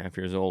at 3.5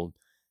 years old,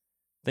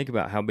 think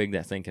about how big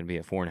that thing can be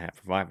at 4.5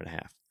 or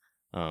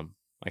 5.5.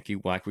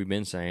 Like we've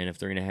been saying, if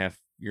 3.5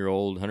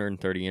 100-year-old,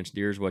 130-inch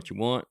deer is what you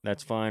want.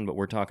 That's fine, but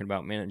we're talking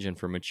about managing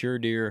for mature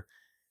deer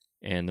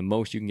and the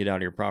most you can get out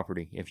of your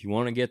property. If you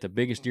want to get the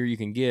biggest deer you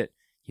can get,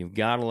 you've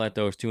got to let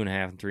those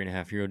 2.5 and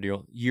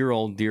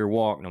 3.5-year-old deer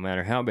walk, no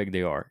matter how big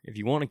they are. If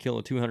you want to kill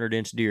a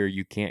 200-inch deer,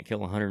 you can't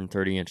kill a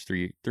 130-inch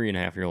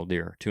 3.5-year-old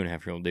deer, or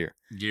 2.5-year-old deer.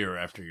 Year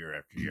after year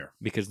after year.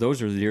 Because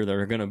those are the deer that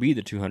are going to be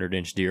the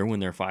 200-inch deer when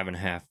they're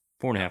 4.5,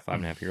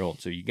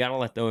 5.5-year-old. So you got to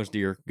let those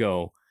deer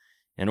go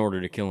in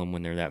order to kill them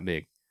when they're that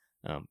big.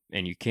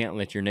 And you can't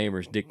let your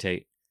neighbors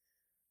dictate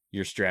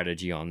your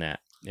strategy on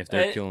that. If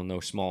they're killing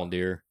those small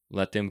deer,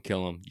 let them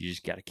kill them. You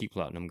just got to keep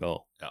letting them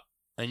go. Yeah.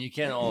 And you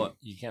can't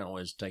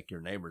always take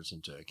your neighbors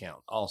into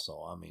account.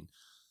 Also, I mean,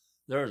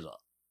 there's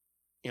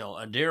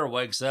a deer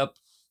wakes up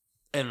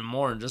in the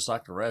morning just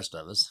like the rest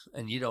of us,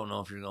 and you don't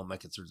know if you're going to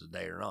make it through the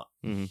day or not.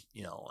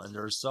 Mm-hmm. And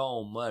there's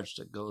so much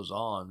that goes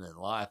on in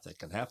life that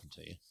can happen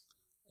to you,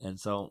 and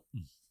so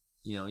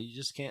you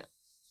just can't.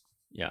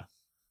 Yeah.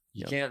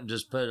 You can't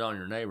just put it on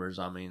your neighbors.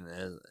 I mean,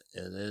 it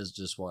is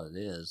just what it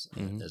is.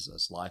 Mm-hmm.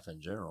 It's life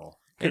in general.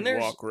 Could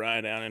walk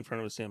right out in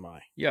front of a semi.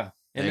 Yeah.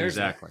 And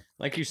exactly.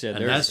 Like you said,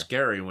 and that's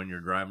scary when you're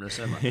driving a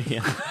semi.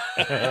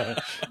 Yeah.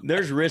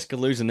 There's risk of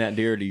losing that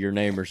deer to your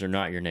neighbors or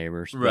not your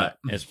neighbors. Right.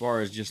 But as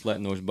far as just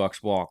letting those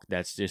bucks walk,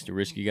 that's just a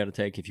risk you got to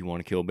take if you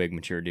want to kill big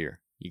mature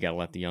deer. You got to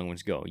let the young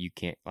ones go. You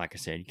can't, like I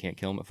said, you can't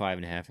kill them at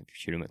 5.5 if you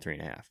shoot them at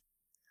 3.5.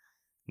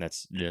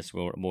 That's just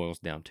what it boils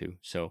down to.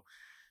 So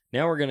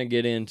now we're going to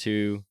get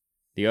into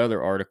the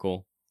other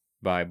article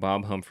by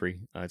Bob Humphrey.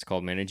 It's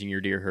called Managing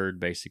Your Deer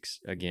Herd Basics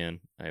Again.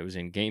 It was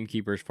in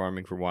Gamekeepers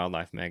Farming for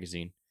Wildlife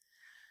magazine.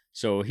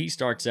 So he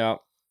starts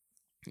out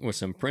with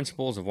some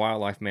principles of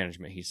wildlife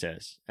management, he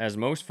says. As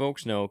most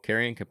folks know,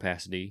 carrying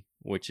capacity,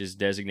 which is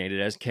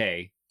designated as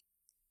K,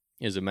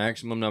 is a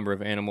maximum number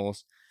of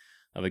animals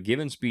of a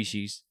given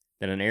species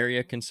that an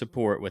area can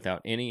support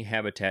without any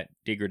habitat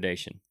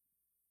degradation.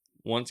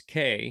 Once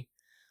K,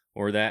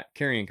 or that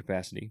carrying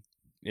capacity,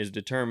 is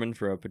determined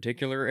for a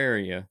particular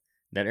area,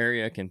 that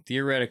area can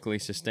theoretically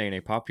sustain a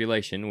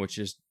population, which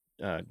is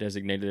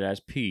designated as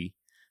P,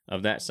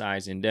 of that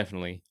size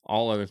indefinitely,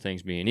 all other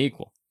things being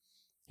equal.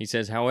 He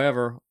says,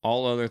 however,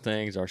 all other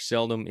things are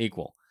seldom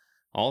equal.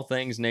 All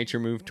things in nature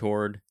move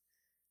toward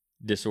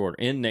disorder.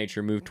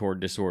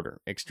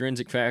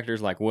 Extrinsic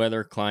factors like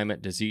weather,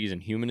 climate, disease,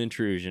 and human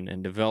intrusion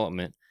and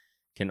development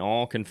can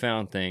all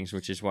confound things,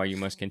 which is why you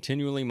must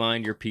continually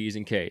mind your P's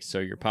and K's, so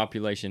your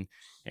population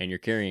and your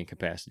carrying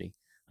capacity.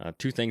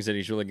 Two things that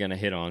he's really going to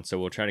hit on, so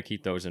we'll try to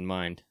keep those in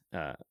mind.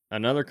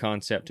 Another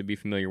concept to be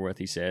familiar with,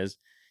 he says,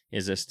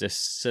 is a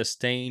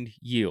sustained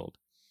yield.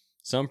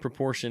 Some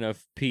proportion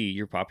of P,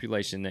 your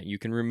population, that you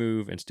can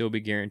remove and still be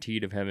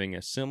guaranteed of having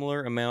a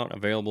similar amount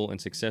available in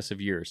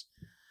successive years.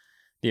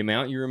 The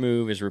amount you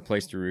remove is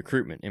replaced through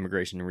recruitment,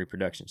 immigration, and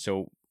reproduction.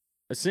 So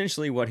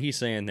essentially what he's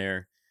saying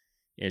there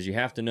is you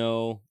have to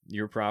know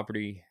your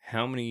property,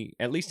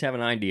 at least have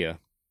an idea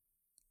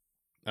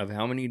of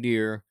how many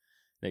deer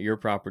that your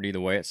property,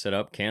 the way it's set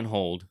up, can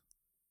hold,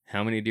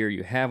 how many deer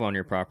you have on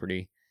your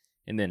property,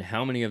 and then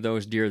how many of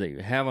those deer that you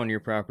have on your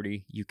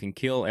property you can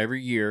kill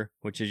every year,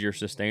 which is your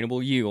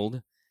sustainable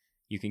yield.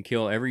 You can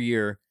kill every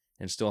year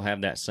and still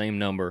have that same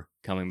number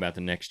coming back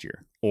the next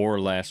year, or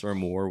less or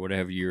more,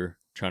 whatever you're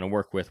trying to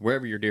work with,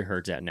 wherever your deer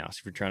herd's at now. So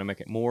if you're trying to make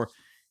it more,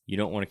 you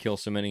don't want to kill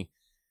so many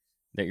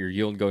that your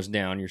yield goes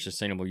down, your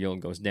sustainable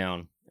yield goes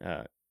down.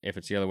 If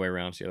it's the other way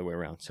around, it's the other way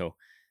around. So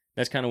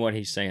that's kind of what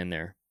he's saying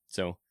there.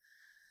 So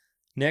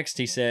next,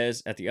 he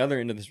says, at the other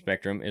end of the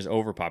spectrum is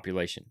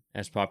overpopulation.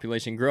 As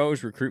population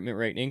grows, recruitment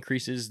rate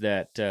increases,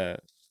 that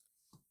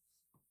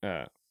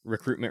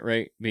recruitment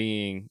rate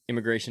being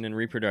immigration and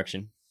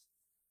reproduction,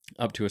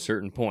 up to a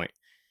certain point.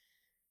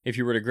 If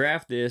you were to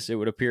graph this, it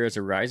would appear as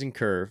a rising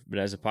curve, but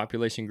as the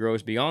population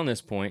grows beyond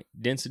this point,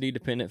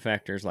 density-dependent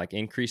factors like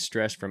increased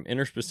stress from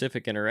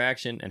interspecific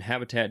interaction and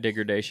habitat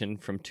degradation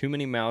from too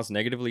many mouths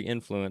negatively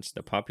influence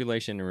the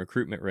population and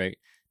recruitment rate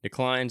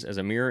declines as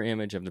a mirror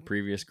image of the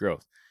previous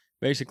growth.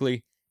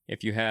 Basically,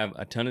 if you have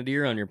a ton of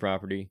deer on your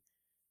property,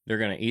 they're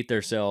going to eat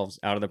themselves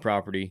out of the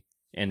property,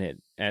 and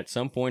at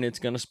some point it's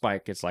going to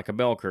spike. It's like a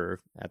bell curve.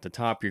 At the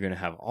top, you're going to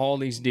have all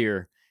these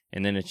deer,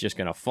 and then it's just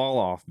going to fall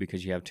off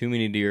because you have too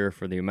many deer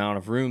for the amount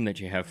of room that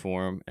you have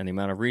for them and the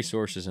amount of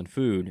resources and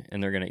food,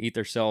 and they're going to eat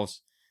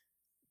themselves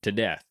to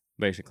death,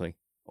 basically.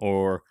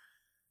 Or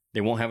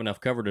they won't have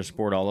enough cover to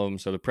support all of them,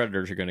 so the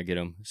predators are going to get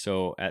them.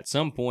 So at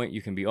some point,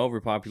 you can be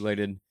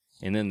overpopulated,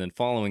 and then the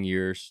following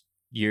year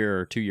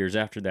or 2 years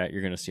after that,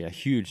 you're going to see a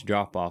huge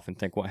drop off and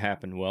think, what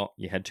happened? Well,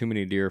 you had too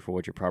many deer for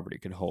what your property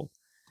could hold.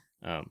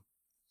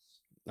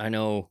 I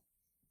know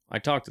I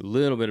talked a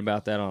little bit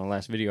about that on the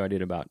last video I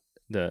did about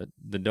the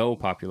doe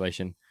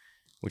population,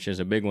 which is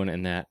a big one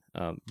in that.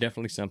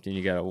 Definitely something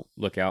you got to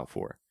look out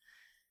for.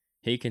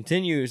 He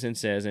continues and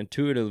says,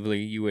 intuitively,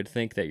 you would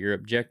think that your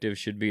objective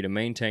should be to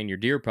maintain your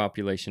deer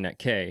population at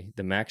K,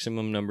 the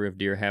maximum number of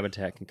deer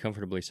habitat can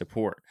comfortably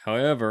support.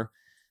 However,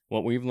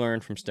 what we've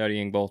learned from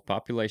studying both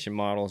population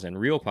models and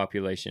real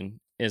population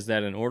is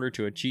that in order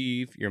to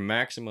achieve your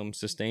maximum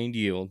sustained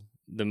yield,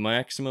 the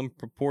maximum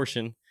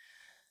proportion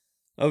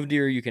of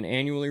deer you can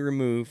annually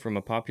remove from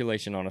a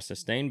population on a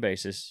sustained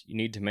basis, you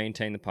need to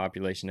maintain the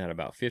population at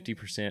about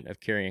 50% of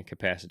carrying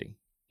capacity.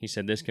 He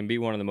said this can be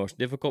one of the most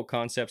difficult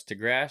concepts to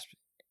grasp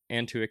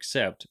and to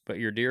accept, but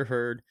your deer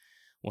herd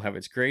will have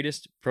its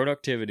greatest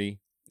productivity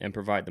and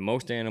provide the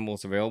most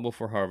animals available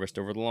for harvest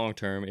over the long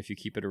term if you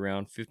keep it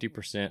around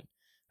 50%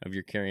 of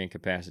your carrying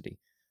capacity.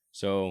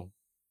 So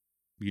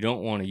you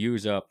don't want to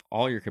use up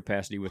all your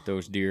capacity with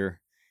those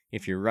deer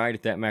if you're right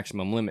at that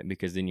maximum limit,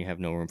 because then you have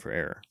no room for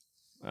error.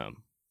 I'm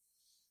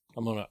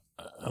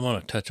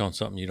gonna touch on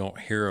something you don't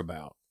hear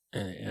about,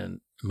 and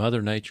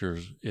Mother Nature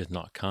is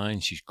not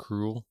kind; she's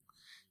cruel,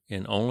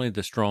 and only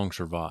the strong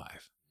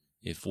survive.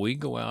 If we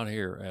go out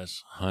here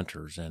as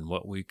hunters and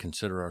what we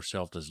consider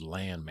ourselves as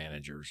land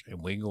managers,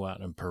 and we go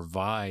out and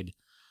provide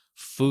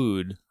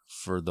food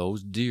for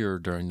those deer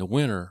during the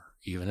winter,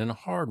 even in a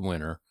hard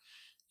winter,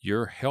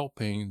 you're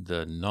helping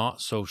the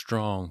not so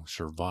strong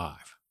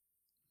survive.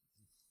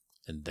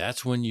 And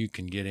that's when you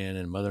can get in,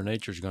 and Mother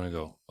Nature's going to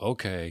go,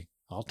 okay,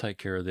 I'll take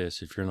care of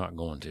this if you're not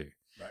going to.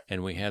 Right.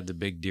 And we have the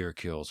big deer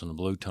kills and the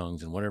blue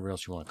tongues and whatever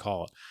else you want to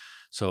call it.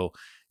 So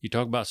you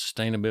talk about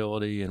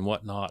sustainability and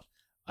whatnot.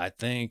 I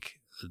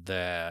think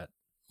that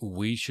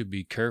we should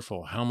be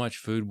careful how much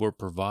food we're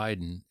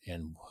providing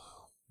and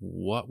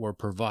what we're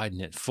providing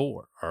it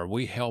for. Are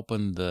we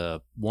helping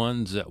the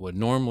ones that would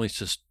normally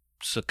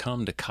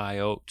succumb to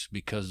coyotes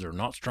because they're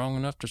not strong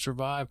enough to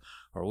survive?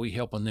 Or are we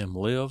helping them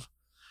live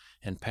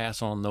and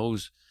pass on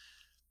those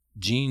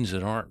genes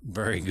that aren't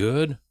very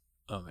good?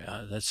 I mean,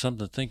 that's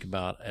something to think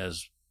about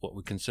as what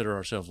we consider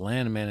ourselves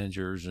land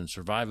managers and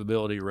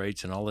survivability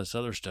rates and all this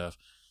other stuff.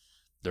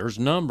 There's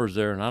numbers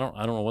there, and I don't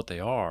know what they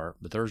are,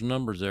 but there's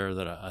numbers there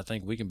that I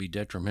think we can be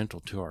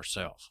detrimental to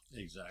ourselves.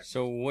 Exactly.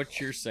 So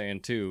what you're saying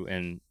too,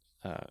 and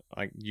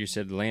like you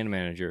said, land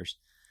managers,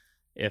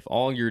 if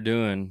all you're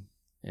doing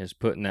is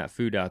putting that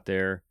food out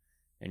there,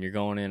 and you're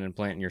going in and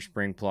planting your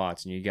spring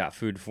plots, and you got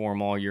food for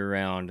them all year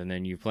round, and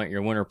then you plant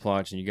your winter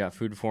plots, and you got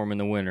food for them in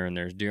the winter, and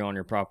there's deer on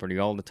your property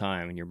all the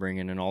time, and you're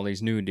bringing in all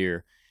these new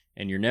deer,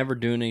 and you're never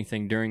doing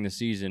anything during the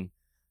season.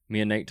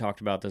 Me and Nate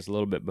talked about this a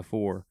little bit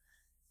before.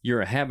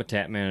 You're a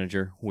habitat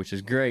manager, which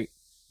is great,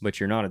 but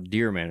you're not a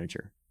deer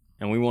manager.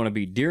 And we want to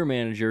be deer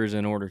managers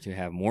in order to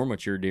have more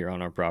mature deer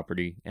on our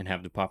property and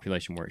have the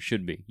population where it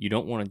should be. You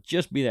don't want to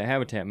just be that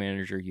habitat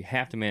manager. You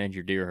have to manage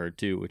your deer herd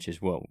too, which is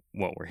what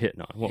we're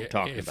hitting on, what we're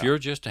talking about. If you're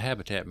just a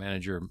habitat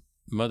manager,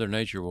 Mother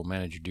Nature will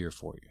manage your deer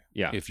for you.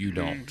 Yeah. If you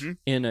don't.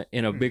 Mm-hmm.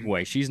 In a big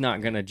way. She's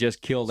not going to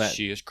just kill that.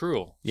 She is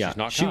cruel. Yeah. She's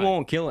not she kind.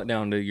 won't kill it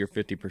down to your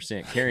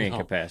 50% carrying No,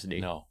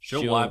 capacity. No.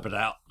 She'll wipe it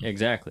out.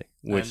 Exactly.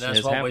 Which and that's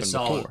has what happened we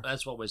saw. before.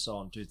 That's what we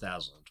saw in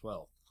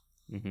 2012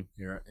 Mm-hmm.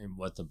 here in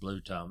what the blue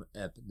tongue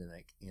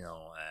epidemic,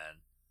 and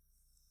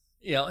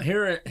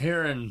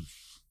here in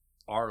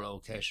our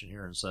location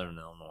here in Southern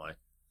Illinois,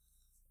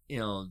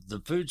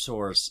 the food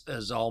source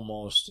is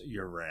almost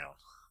year round.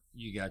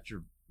 You got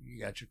your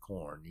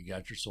corn, you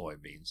got your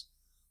soybeans,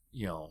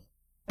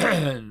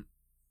 and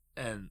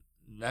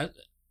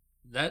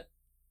that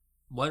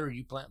whether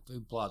you plant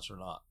food plots or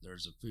not,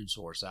 there's a food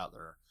source out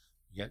there.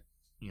 You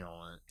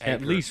got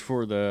At least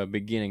for the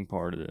beginning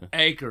part of the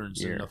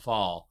acorns year. in the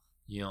fall.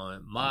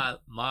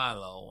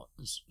 Milo,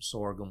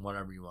 sorghum,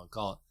 whatever you want to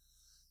call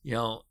it.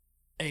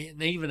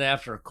 And even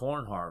after a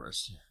corn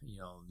harvest,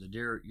 the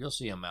deer, you'll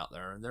see them out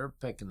there, and they're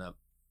picking up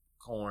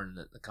corn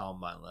that the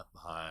combine left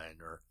behind,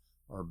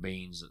 or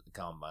beans that the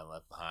combine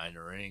left behind,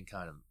 or any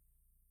kind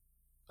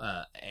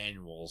of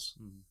annuals,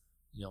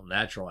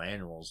 natural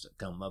annuals that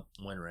come up,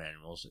 winter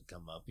annuals that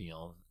come up.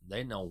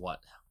 They know what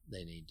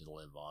they need to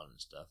live on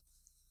and stuff.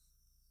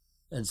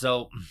 And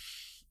so,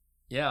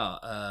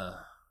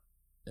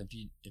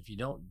 if you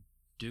don't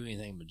do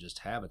anything but just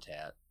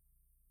habitat,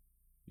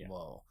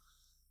 well,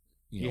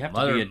 you have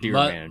to be a deer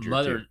manager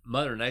too.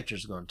 Mother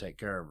Nature's going to take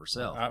care of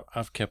herself.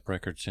 I've kept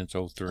records since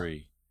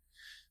 2003,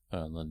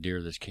 the deer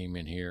that came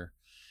in here,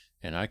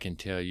 and I can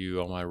tell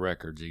you on my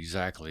records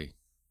exactly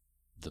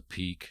the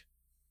peak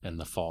and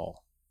the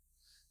fall,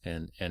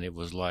 and it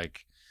was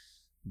like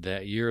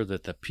that year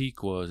that the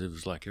peak was. It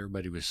was like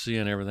everybody was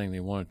seeing everything they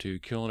wanted to,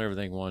 killing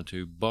everything they wanted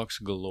to, bucks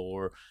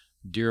galore,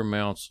 deer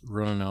mounts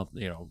running out,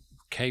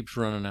 capes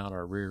running out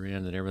our rear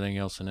end and everything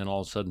else, and then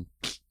all of a sudden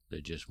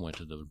they just went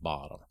to the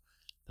bottom.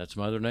 That's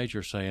Mother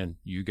Nature saying,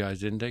 you guys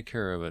didn't take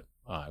care of it,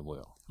 I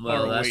will.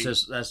 Well, that's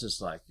just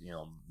like,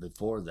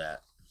 before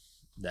that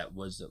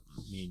was that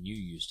me and you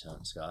used to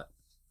hunt, Scott.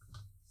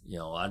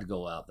 I'd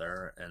go out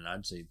there and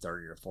I'd see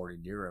 30 or 40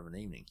 deer of an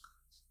evening.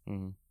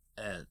 Mm-hmm.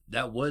 And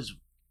that was,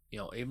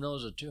 even though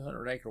it was a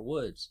 200-acre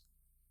woods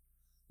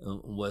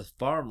with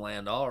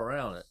farmland all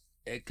around it,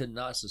 it could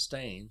not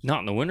sustain.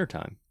 Not in the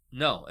wintertime.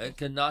 No, it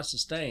could not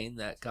sustain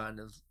that kind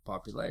of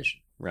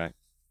population. Right.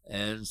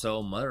 And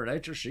so Mother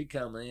Nature, she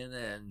come in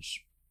and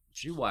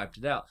she wiped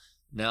it out.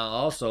 Now,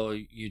 also,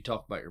 you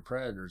talk about your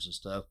predators and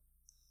stuff,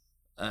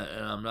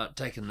 and I'm not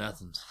taking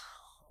nothing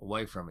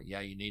away from it.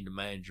 Yeah, you need to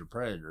manage your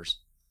predators.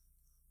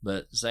 But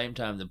at the same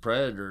time, the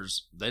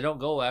predators, they don't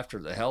go after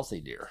the healthy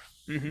deer.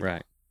 Mm-hmm.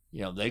 Right.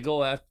 They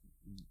go after,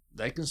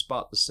 they can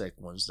spot the sick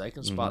ones. They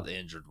can spot the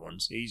injured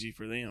ones. Easy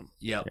for them.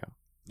 Yep.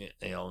 Yeah.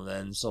 You know,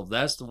 then so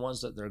that's the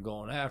ones that they're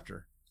going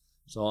after.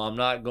 So I'm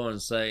not going to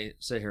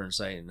sit here and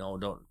say, no,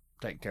 don't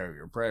take care of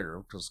your predator,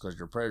 because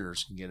your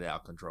predators can get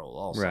out of control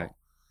also. Right.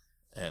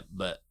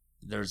 But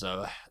there's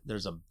a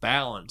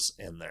balance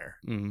in there.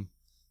 Mm-hmm.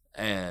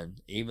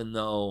 And even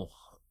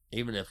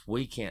if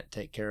we can't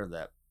take care of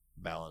that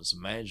balance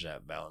and manage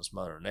that balance,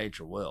 Mother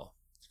Nature will.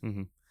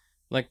 Mm-hmm.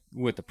 Like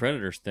with the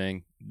predators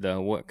thing,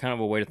 what kind of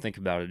a way to think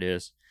about it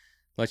is,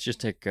 let's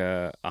just take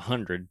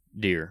 100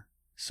 deer.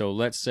 So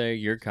let's say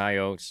your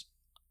coyotes,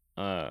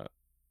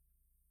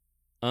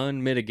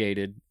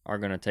 unmitigated, are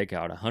going to take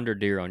out 100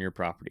 deer on your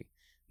property,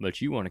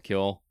 but you want to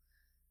kill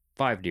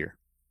 5 deer,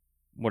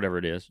 whatever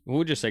it is.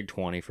 We'll just say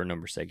 20 for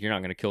number's sake. You're not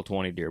going to kill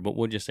 20 deer, but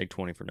we'll just say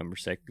 20 for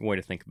number's sake. Way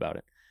to think about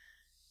it.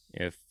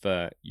 If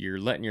you're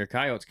letting your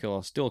coyotes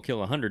still kill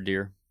 100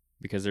 deer,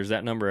 because there's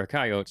that number of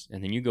coyotes,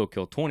 and then you go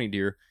kill 20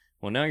 deer,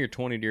 well, now you're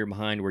 20 deer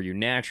behind where you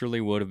naturally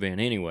would have been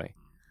anyway.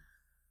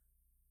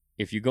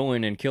 If you go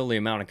in and kill the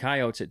amount of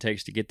coyotes it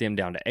takes to get them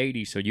down to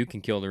 80 so you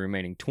can kill the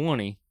remaining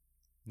 20,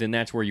 then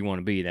that's where you want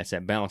to be. That's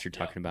that balance you're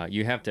talking about.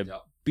 You have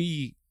to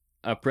be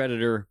a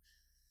predator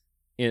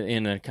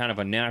in a kind of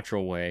a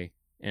natural way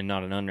and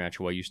not an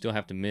unnatural way. You still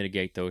have to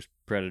mitigate those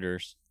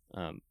predators,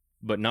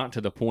 but not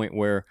to the point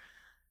where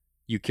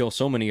you kill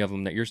so many of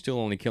them that you're still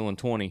only killing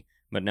 20,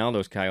 but now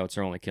those coyotes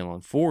are only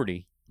killing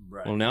 40.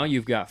 Right. Well, now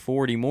you've got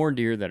 40 more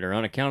deer that are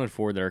unaccounted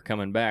for that are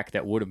coming back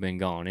that would have been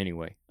gone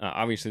anyway.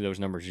 Obviously, those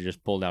numbers are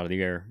just pulled out of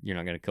the air. You're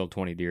not going to kill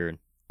 20 deer and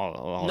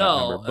all that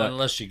number. But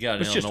unless you got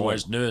it's just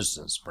Illinois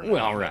nuisance.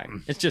 Well, right.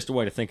 It's just a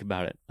way to think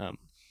about it.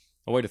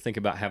 A way to think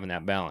about having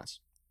that balance,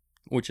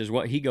 which is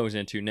what he goes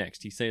into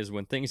next. He says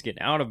when things get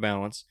out of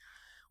balance,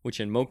 which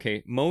in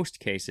most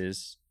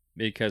cases,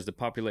 because the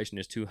population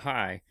is too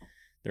high,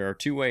 there are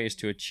 2 ways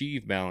to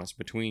achieve balance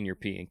between your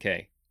P and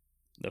K.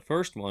 The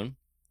first one,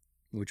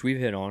 which we've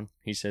hit on,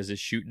 he says, is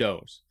shoot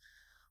does.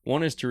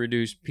 One is to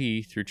reduce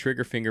P through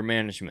trigger finger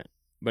management,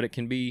 but it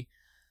can be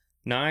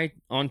nigh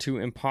onto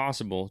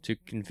impossible to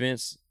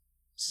convince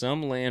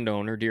some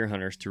landowner deer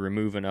hunters to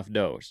remove enough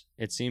does.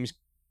 It seems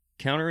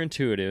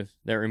counterintuitive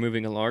that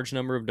removing a large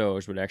number of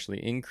does would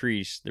actually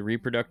increase the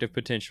reproductive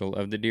potential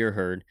of the deer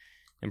herd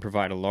and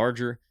provide a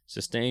larger,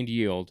 sustained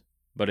yield,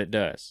 but it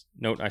does.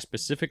 Note, I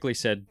specifically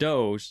said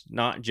does,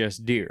 not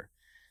just deer.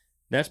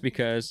 That's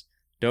because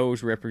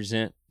does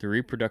represent the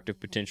reproductive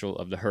potential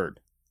of the herd.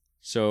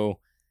 So,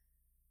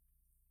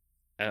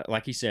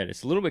 like he said,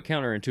 it's a little bit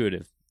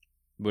counterintuitive,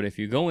 but if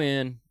you go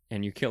in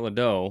and you kill a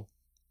doe,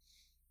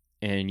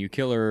 and you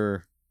kill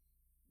her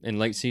in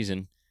late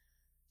season,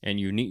 and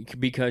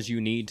because you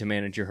need to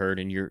manage your herd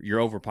and you're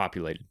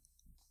overpopulated,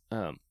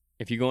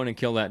 if you go in and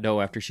kill that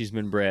doe after she's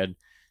been bred,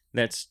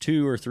 that's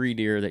 2 or 3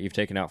 deer that you've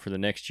taken out for the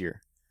next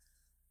year,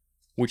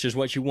 which is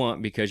what you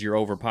want because you're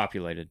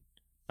overpopulated,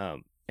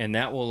 and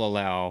that will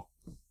allow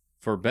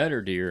for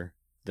better deer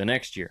the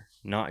next year,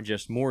 not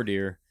just more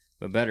deer,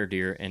 but better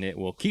deer, and it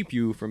will keep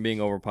you from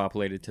being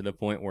overpopulated to the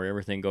point where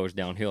everything goes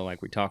downhill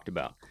like we talked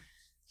about.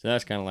 So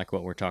that's kind of like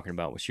what we're talking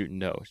about with shooting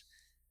does.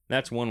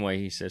 That's one way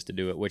he says to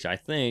do it, which I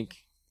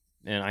think,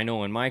 and I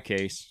know in my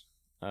case,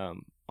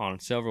 on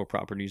several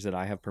properties that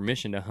I have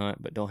permission to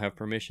hunt but don't have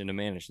permission to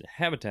manage the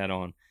habitat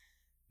on,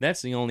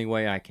 that's the only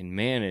way I can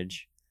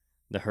manage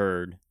the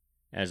herd,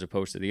 as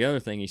opposed to the other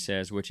thing he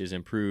says, which is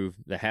improve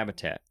the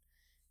habitat.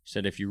 He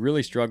said if you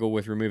really struggle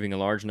with removing a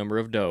large number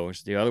of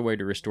does, the other way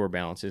to restore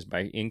balance is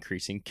by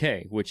increasing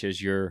K, which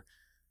is your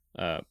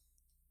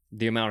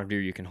the amount of deer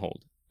you can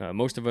hold.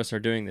 Most of us are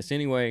doing this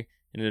anyway,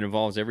 and it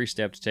involves every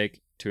step to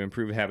take to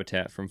improve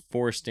habitat, from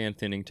forest stand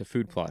thinning to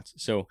food plots.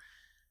 So,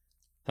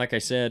 like I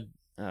said,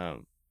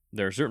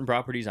 there are certain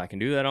properties I can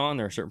do that on.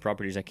 There are certain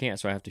properties I can't,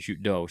 so I have to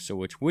shoot doe.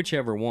 So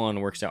whichever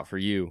one works out for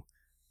you.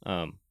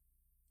 I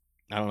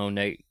don't know,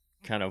 Nate,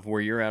 kind of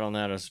where you're at on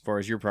that as far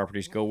as your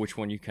properties go, which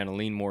one you kind of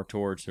lean more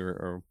towards,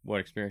 or what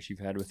experience you've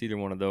had with either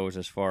one of those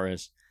as far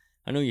as,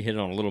 I know you hit it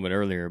on a little bit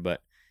earlier,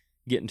 but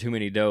getting too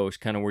many does,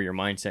 kind of where your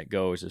mindset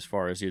goes as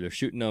far as either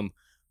shooting them,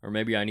 or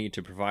maybe I need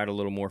to provide a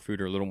little more food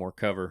or a little more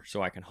cover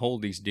so I can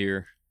hold these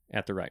deer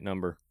at the right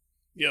number.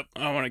 Yep,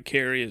 I want to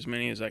carry as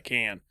many as I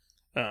can.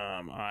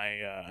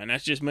 And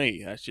that's just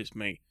me.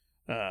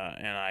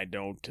 And I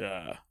don't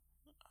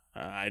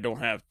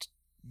have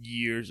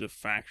years of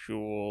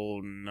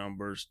factual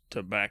numbers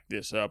to back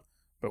this up,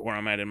 but where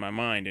I'm at in my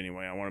mind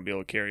anyway, I want to be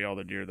able to carry all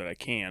the deer that I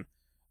can,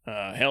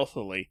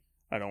 healthily.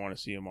 I don't want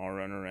to see them all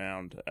run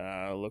around,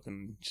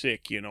 looking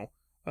sick,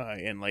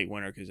 in late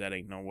winter, because that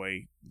ain't no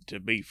way to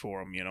be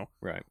for them,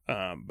 Right.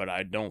 But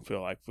I don't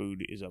feel like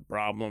food is a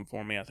problem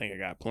for me. I think I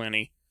got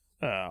plenty,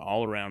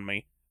 all around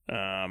me.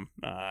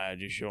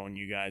 Just showing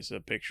you guys a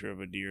picture of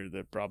a deer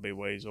that probably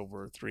weighs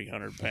over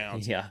 300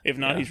 pounds. Yeah. If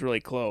not, he's really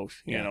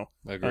close,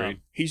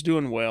 Agreed. He's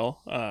doing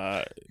well.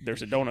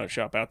 There's a donut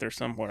shop out there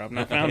somewhere. I've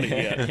not found it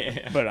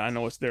yet, but I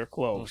know it's there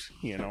close,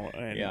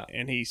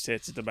 and he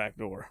sits at the back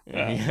door.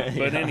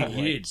 But anyway.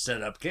 You need to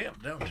set up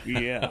camp, don't you?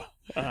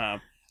 Yeah.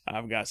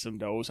 I've got some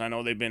does. I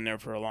know they've been there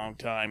for a long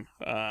time.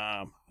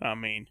 I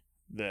mean,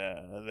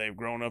 they've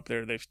grown up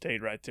there. They've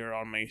stayed right there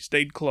on me.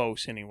 Stayed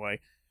close anyway.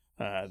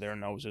 Their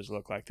noses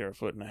look like they're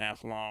 1.5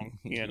 feet long.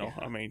 You know,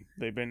 I mean,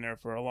 they've been there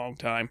for a long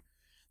time.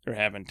 They're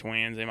having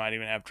twins. They might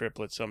even have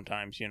triplets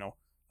sometimes. You know,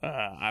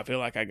 I feel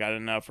like I got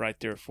enough right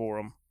there for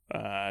them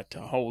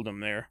to hold them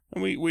there.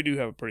 And we do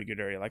have a pretty good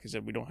area. Like I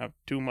said, we don't have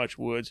too much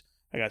woods.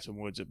 I got some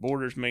woods that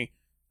borders me,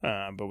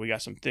 but we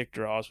got some thick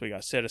draws. We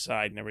got set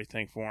aside and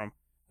everything for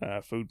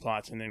them, food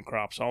plots and then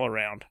crops all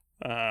around.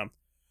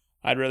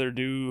 I'd rather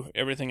do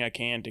everything I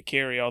can to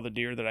carry all the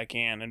deer that I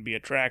can and be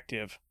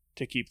attractive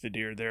to keep the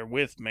deer there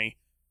with me,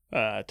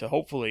 to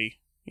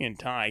hopefully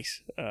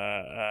entice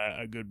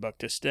a good buck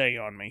to stay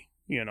on me,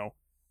 you know,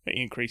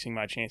 increasing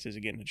my chances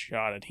of getting a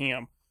shot at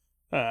him,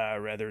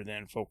 rather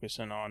than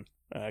focusing on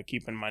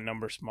keeping my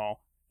number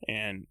small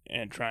and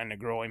trying to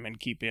grow him and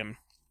keep him.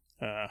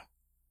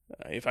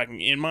 If I can,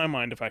 in my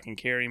mind, if I can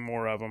carry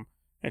more of them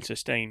and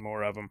sustain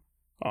more of them,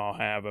 I'll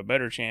have a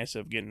better chance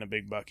of getting a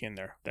big buck in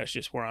there. That's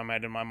just where I'm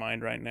at in my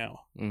mind right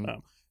now.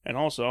 And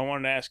also, I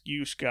wanted to ask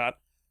you, Scott,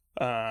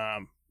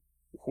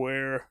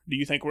 where do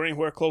you think we're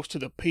anywhere close to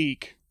the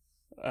peak,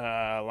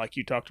 like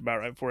you talked about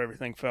right before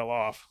everything fell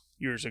off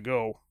years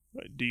ago?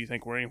 Do you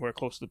think we're anywhere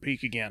close to the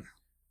peak again?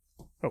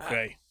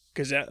 Okay,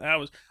 because I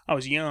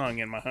was young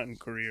in my hunting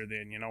career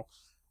then, you know.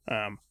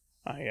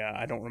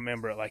 I don't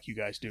remember it like you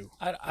guys do.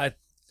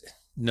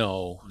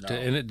 No. No.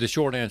 And the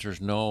short answer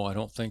is no. I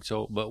don't think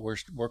so. But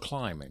we're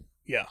climbing.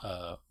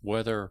 Yeah.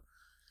 Whether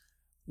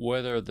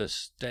the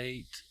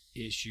state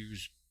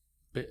issues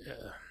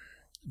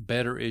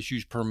better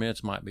issues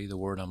permits might be the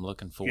word I'm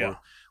looking for. Yeah.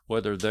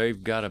 Whether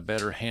they've got a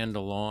better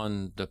handle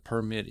on the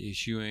permit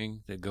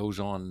issuing that goes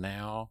on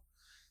now,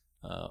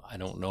 I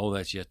don't know.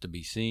 That's yet to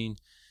be seen.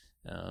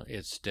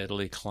 It's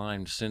steadily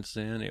climbed since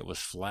then. It was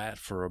flat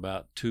for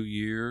about 2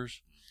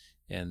 years,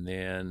 and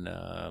then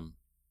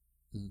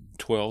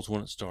 12's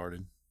when it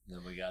started.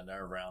 Then we got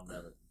another round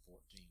of it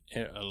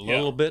in 14. A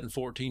little bit in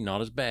 14,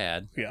 not as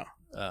bad. Yeah.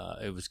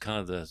 It was kind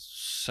of the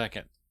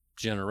second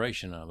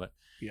generation of it.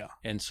 Yeah.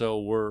 And so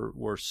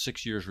we're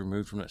 6 years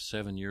removed from that,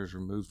 7 years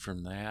removed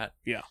from that.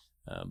 Yeah.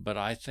 But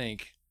I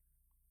think,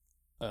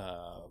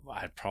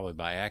 probably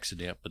by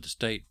accident, but the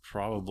state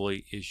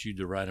probably issued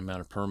the right amount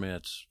of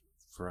permits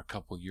for a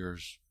couple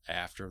years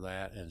after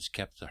that, and it's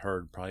kept the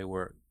herd probably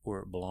where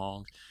it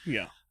belongs.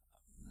 Yeah.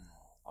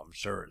 I'm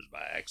sure it was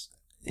by accident.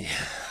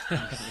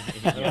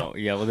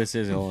 Well, this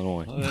is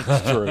Illinois.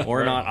 That's true.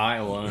 We're not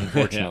Iowa,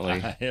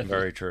 unfortunately. Yeah,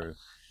 very true.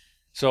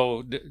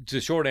 So the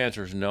short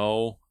answer is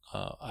no.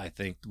 I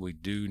think we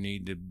do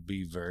need to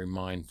be very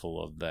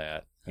mindful of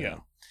that. Yeah.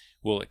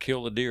 Will it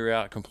kill the deer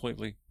out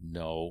completely?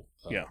 No.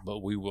 Yeah. But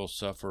we will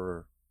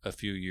suffer a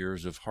few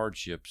years of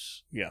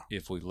hardships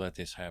if we let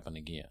this happen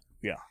again.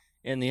 Yeah.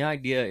 And the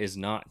idea is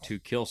not to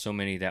kill so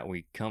many that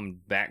we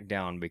come back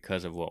down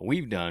because of what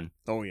we've done.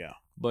 Oh, yeah.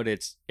 But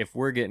it's if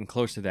we're getting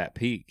close to that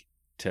peak,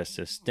 to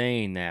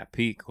sustain that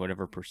peak,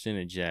 whatever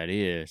percentage that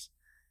is,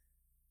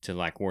 to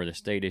like where the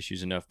state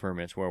issues enough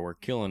permits, where we're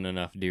killing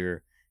enough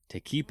deer to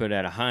keep it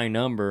at a high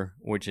number,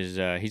 which is,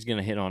 he's going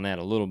to hit on that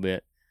a little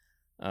bit,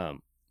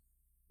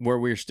 where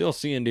we're still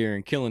seeing deer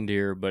and killing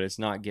deer, but it's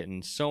not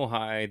getting so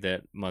high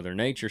that Mother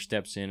Nature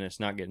steps in. It's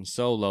not getting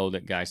so low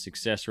that guys'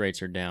 success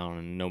rates are down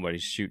and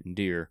nobody's shooting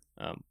deer.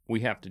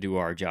 We have to do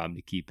our job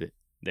to keep it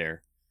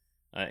there.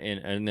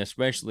 And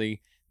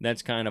especially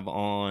that's kind of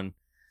on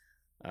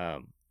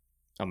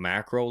a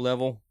macro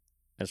level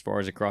as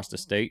far as across the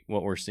state,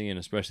 what we're seeing,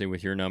 especially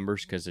with your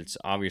numbers, because it's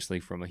obviously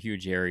from a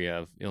huge area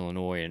of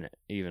Illinois and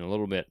even a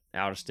little bit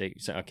out of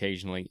state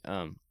occasionally.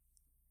 On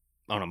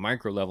a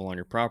micro level on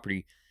your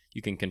property,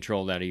 you can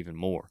control that even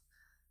more.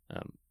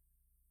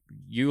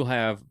 You'll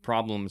have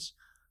problems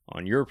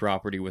on your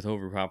property with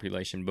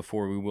overpopulation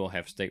before we will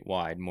have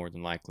statewide, more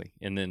than likely.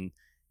 And then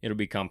it'll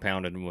be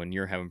compounded when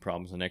you're having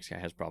problems, the next guy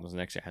has problems, the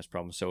next guy has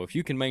problems. So if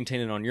you can maintain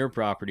it on your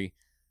property,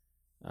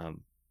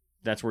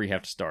 that's where you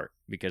have to start,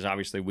 because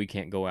obviously we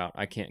can't go out.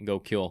 I can't go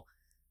kill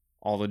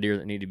all the deer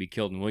that need to be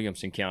killed in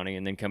Williamson County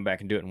and then come back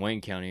and do it in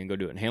Wayne County and go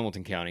do it in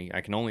Hamilton County. I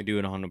can only do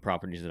it on the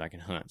properties that I can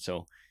hunt.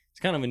 So it's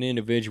kind of an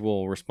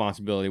individual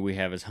responsibility we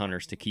have as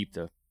hunters to keep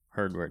the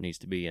herd where it needs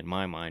to be, in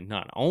my mind,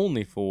 not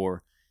only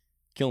for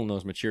killing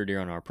those mature deer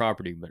on our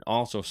property, but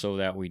also so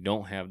that we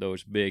don't have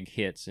those big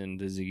hits and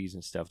disease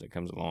and stuff that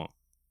comes along.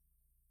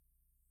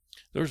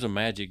 There's a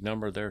magic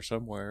number there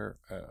somewhere.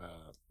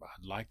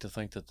 I'd like to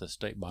think that the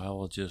state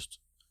biologists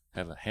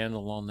have a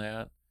handle on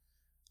that.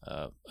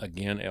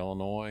 Again,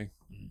 Illinois,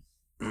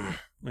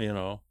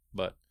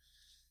 but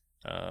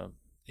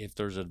if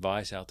there's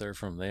advice out there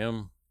from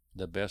them,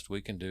 the best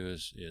we can do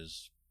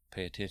is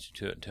pay attention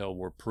to it until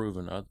we're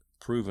proven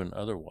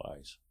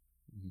otherwise.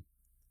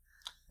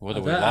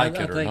 Whether we like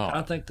it or not.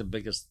 I think the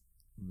biggest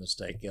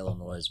mistake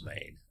Illinois has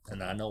made,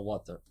 and I know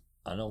what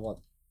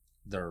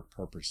their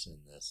purpose in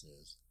this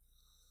is.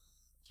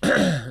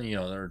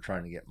 They're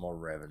trying to get more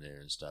revenue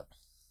and stuff.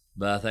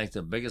 But I think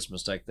the biggest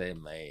mistake they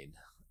made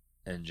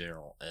in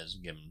general is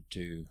giving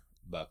 2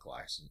 buck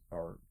license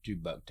or 2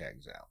 buck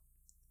tags out.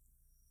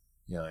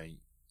 You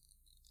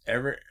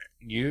know,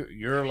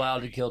 you're allowed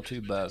to kill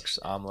 2 bucks.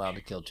 I'm allowed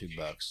to kill 2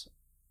 bucks.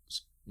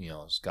 You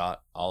know,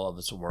 Scott, all of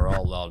us, we're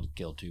all allowed to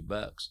kill 2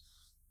 bucks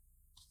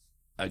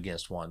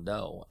against one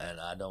doe. And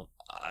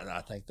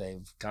I think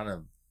they've kind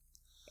of,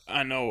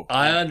 I know.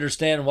 I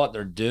understand what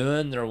they're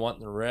doing. They're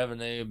wanting the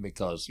revenue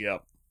because,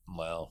 Yep.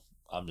 well,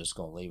 I'm just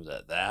going to leave it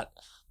at that.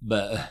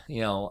 But,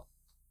 you know,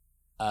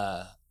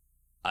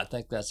 I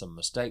think that's a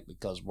mistake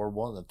because we're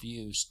one of the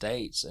few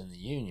states in the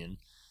union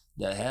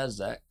that has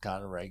that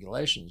kind of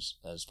regulations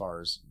as far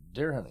as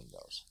deer hunting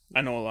goes.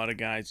 I know a lot of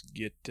guys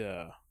get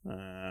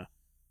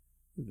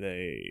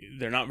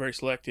they're not very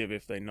selective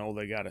if they know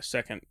they got a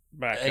second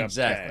backup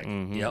Exactly. tag.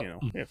 Mhm. Yep. You know,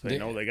 if they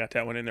know they got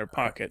that one in their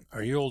pocket.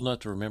 Are you old enough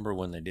to remember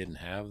when they didn't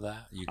have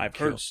that? You could I've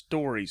kill- heard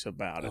stories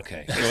about it.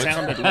 Okay. It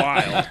sounded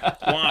wild.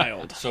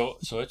 Wild. So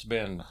it's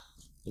been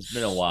It's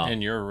been a while.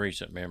 in your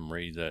recent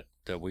memory that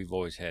we've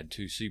always had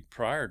to. See,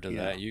 prior to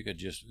Yeah. that, you could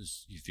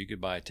just, if you could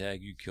buy a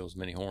tag, you kill as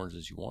many horns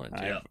as you wanted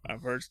to.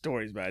 I've heard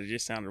stories about it. It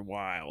just sounded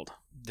wild.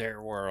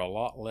 There were a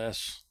lot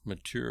less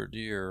mature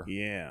deer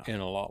Yeah. in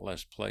a lot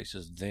less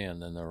places then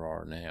than there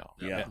are now.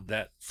 Yeah.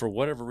 That for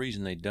whatever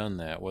reason they done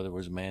that, whether it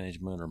was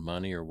management or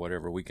money or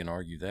whatever, we can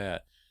argue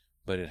that,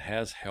 but it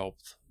has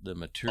helped the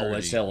maturity. Oh,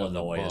 it's of the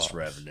Illinois' bucks.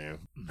 revenue.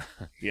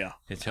 Yeah.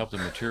 It's helped the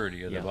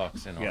maturity of Yeah. the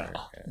bucks in our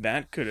Yeah. area.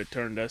 That could have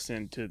turned us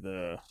into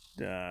the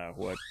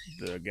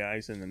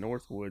guys in the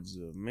Northwoods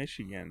of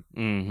Michigan.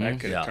 Mhm. That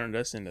could have Yeah. turned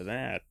us into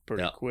that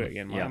pretty Yeah. quick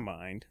in my Yeah.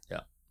 mind.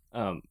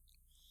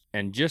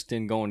 And just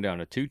in going down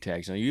to 2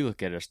 tags, now you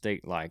look at a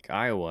state like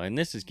Iowa, and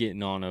this is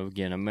getting on,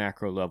 again, a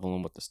macro level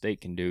and what the state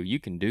can do. You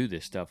can do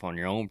this stuff on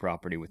your own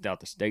property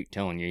without the state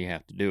telling you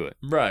have to do it.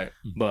 Right.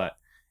 But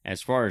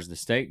as far as the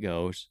state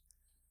goes,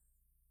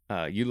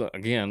 you look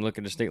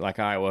at a state like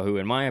Iowa, who,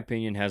 in my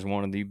opinion, has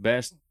one of the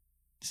best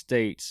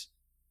states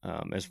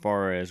as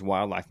far as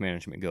wildlife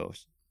management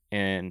goes.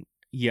 And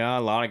yeah,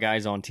 a lot of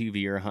guys on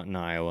TV are hunting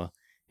Iowa,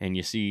 and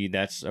you see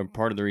that's a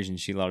part of the reason you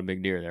see a lot of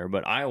big deer there.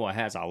 But Iowa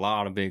has a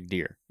lot of big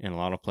deer in a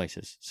lot of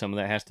places. Some of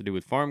that has to do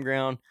with farm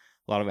ground,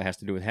 a lot of it has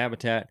to do with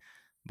habitat,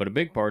 but a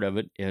big part of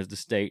it is the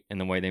state and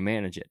the way they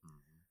manage it.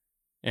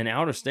 An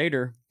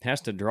out-of-stater has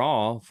to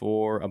draw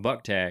for a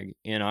buck tag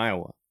in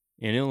Iowa.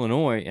 In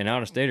Illinois, an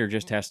out-of-stater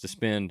just has to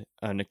spend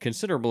a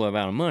considerable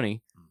amount of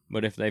money,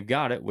 but if they've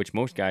got it, which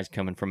most guys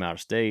coming from out of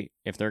state,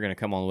 if they're going to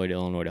come all the way to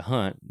Illinois to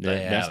hunt,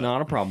 that's have it.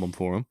 not a problem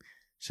for them.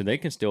 So they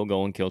can still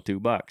go and kill 2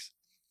 bucks.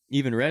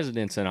 Even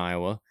residents in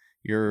Iowa,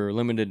 you're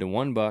limited to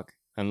 1 buck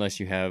unless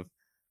you have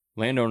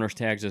landowners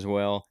tags as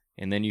well,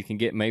 and then you can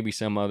get maybe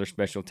some other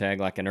special tag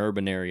like an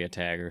urban area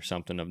tag or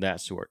something of that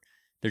sort.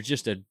 There's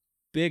just a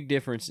big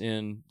difference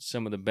in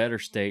some of the better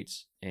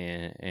states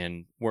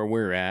and where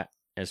we're at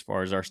as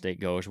far as our state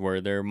goes,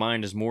 where their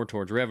mind is more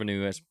towards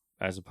revenue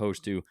as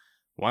opposed to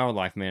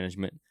wildlife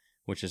management,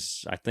 which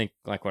is, I think,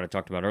 like what I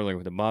talked about earlier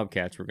with the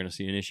bobcats, we're going to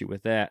see an issue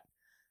with that.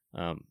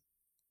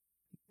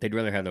 They'd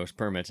rather have those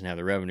permits and have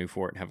the revenue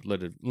for it and have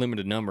a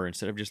limited number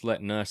instead of just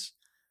letting us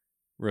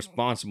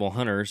responsible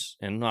hunters,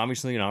 and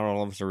obviously not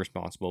all of us are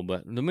responsible,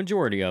 but the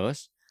majority of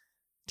us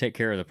take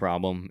care of the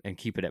problem and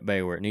keep it at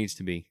bay where it needs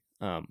to be.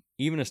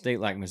 Even a state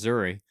like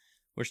Missouri,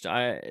 which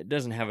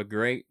doesn't have a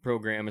great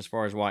program as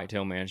far as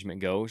whitetail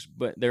management goes,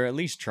 but they're at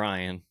least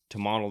trying to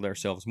model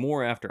themselves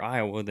more after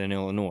Iowa than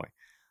Illinois.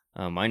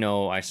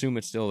 I assume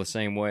it's still the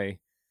same way.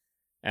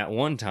 At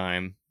one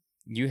time,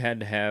 you had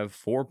to have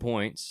 4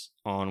 points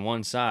on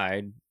one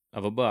side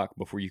of a buck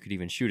before you could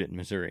even shoot it in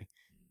Missouri.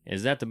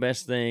 Is that the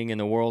best thing in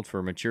the world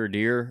for mature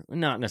deer?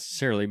 Not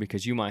necessarily,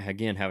 because you might,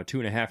 again, have a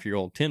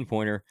 2.5-year-old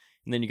 10-pointer,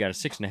 and then you got a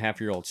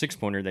 6.5-year-old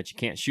 6-pointer that you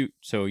can't shoot,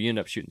 so you end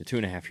up shooting the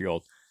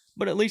 2.5-year-old.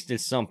 But at least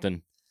it's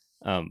something.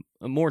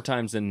 More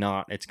times than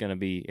not, it's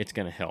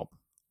gonna help.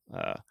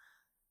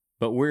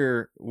 But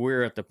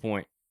we're at the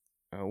point,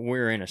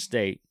 we're in a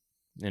state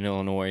in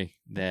Illinois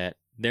that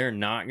they're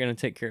not gonna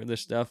take care of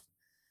this stuff.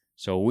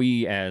 So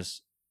we,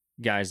 as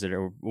guys that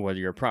are, whether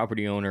you're a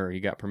property owner or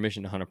you got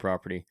permission to hunt a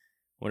property,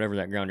 whatever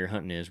that ground you're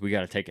hunting is, we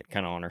got to take it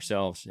kind of on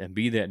ourselves and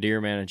be that deer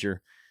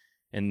manager.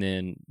 And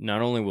then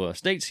not only will the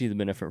state see the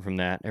benefit from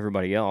that,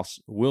 everybody else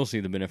will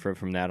see the benefit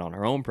from that on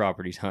our own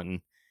properties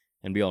hunting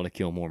and be able to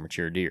kill more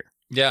mature deer.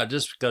 Yeah,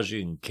 just because you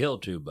can kill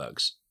 2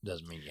 bucks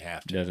doesn't mean you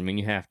have to. Doesn't mean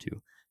you have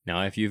to.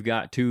 Now, if you've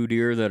got 2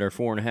 deer that are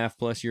 4.5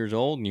 plus years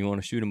old and you want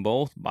to shoot them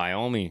both, by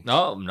all means,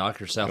 No, knock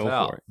yourself go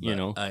out. for it. You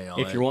know, But,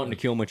 if you're wanting to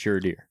kill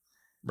mature deer.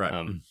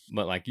 right.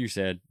 But like you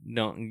said,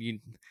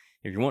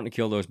 if you're wanting to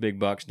kill those big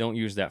bucks, don't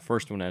use that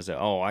first one as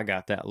I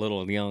got that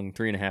little young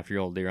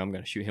 3.5-year-old deer. I'm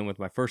going to shoot him with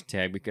my first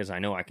tag because I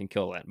know I can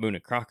kill that Boone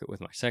and Crockett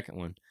with my second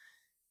one.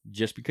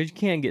 Just because you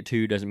can get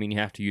 2 doesn't mean you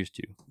have to use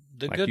 2.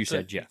 Like you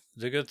said, Jeff.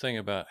 The good thing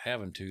about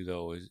having 2,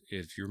 though, is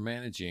if you're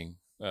managing,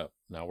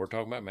 now we're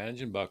talking about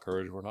managing buck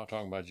herds. We're not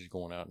talking about just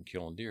going out and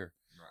killing deer,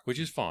 which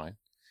is fine.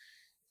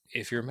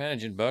 If you're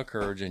managing buck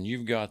herds and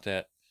you've got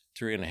that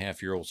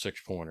 3.5-year-old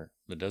 6-pointer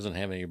that doesn't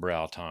have any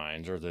brow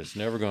tines, or that's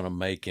never going to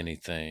make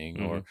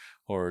anything,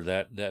 or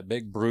that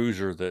big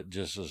bruiser that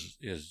just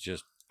is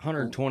just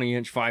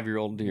 120-inch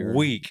 5-year-old deer.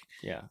 week.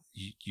 Yeah.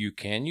 You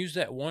can use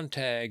that one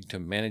tag to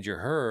manage your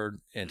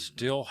herd and Mm-hmm.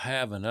 still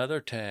have another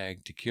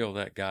tag to kill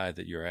that guy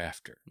that you're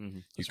after. Mm-hmm.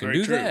 You That's can very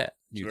do true. that.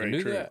 It's You very can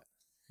do true. that.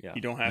 Yeah.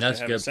 You don't have That's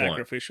to a have a good point.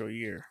 sacrificial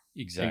year.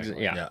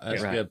 Exactly. Yeah. Yeah,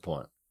 that's right. a good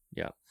point.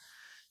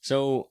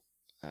 So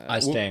I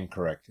stand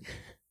corrected.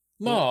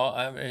 No,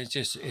 I mean, it's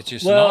just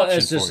Well, an option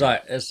it's just for you.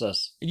 like it's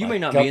just you like may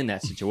not coup- be in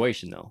that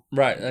situation though.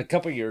 right. A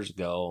couple years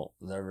ago,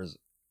 there was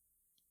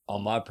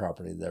on my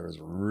property there was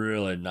a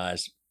really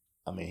nice.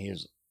 I mean, he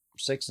was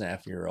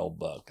 6.5-year-old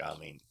buck. I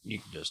mean, you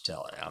can just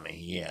tell it. I mean,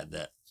 he had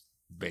that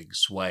big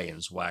sway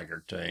and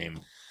swagger to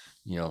him.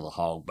 You know, the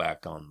hog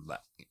back on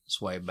back,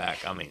 sway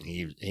back. I mean,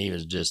 he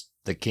was just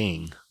the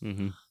king,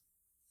 Mm-hmm.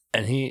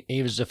 and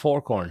he was the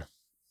forkhorn.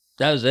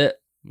 That was it.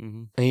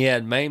 Mm-hmm. He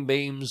had main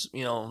beams,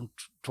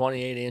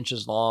 28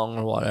 inches long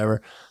or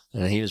whatever,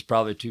 and he was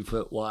probably 2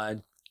 foot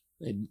wide.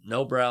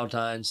 No brow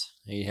tines.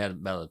 He had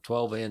about a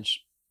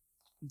 12-inch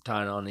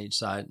tine on each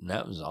side, and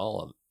that was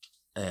all of it.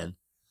 And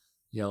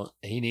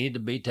he needed to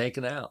be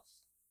taken out,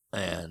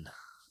 and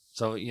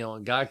so a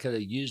guy could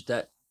have used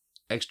that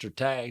extra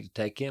tag to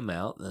take him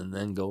out, and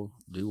then go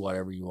do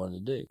whatever you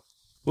wanted to do.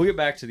 We'll get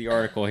back to the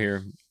article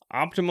here.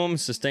 Optimum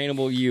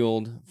sustainable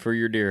yield for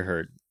your deer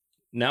herd.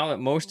 Now that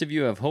most of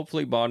you have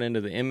hopefully bought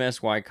into the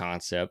MSY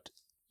concept,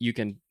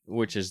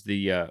 which is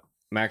the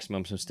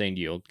maximum sustained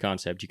yield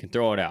concept, you can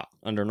throw it out.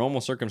 Under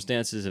normal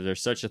circumstances, if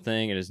there's such a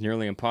thing, it is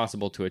nearly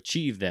impossible to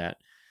achieve that.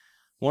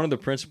 One of the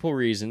principal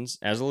reasons,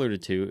 as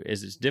alluded to,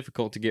 is it's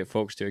difficult to get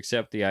folks to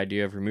accept the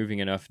idea of removing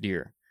enough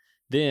deer.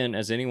 Then,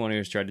 as anyone who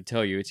has tried to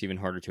tell you, it's even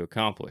harder to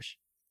accomplish.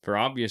 For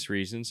obvious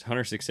reasons,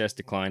 hunter success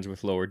declines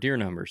with lower deer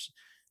numbers.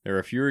 There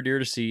are fewer deer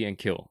to see and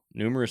kill.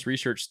 Numerous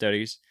research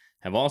studies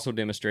have also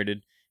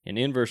demonstrated an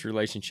inverse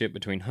relationship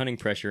between hunting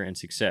pressure and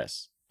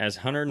success. As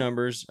hunter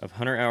numbers of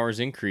hunter hours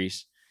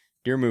increase,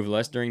 deer move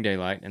less during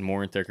daylight and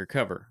more in thicker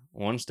cover.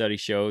 One study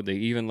showed they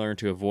even learn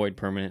to avoid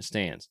permanent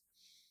stands.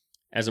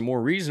 As a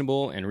more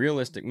reasonable and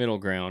realistic middle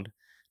ground,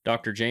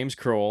 Dr. James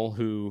Kroll,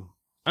 who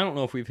I don't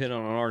know if we've hit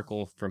on an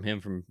article from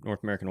him from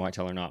North American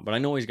Whitetail or not, but I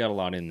know he's got a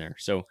lot in there.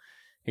 So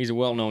he's a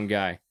well-known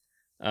guy.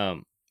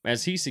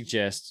 As he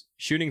suggests,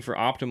 shooting for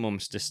optimum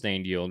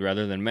sustained yield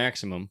rather than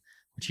maximum,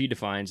 which he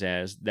defines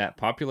as that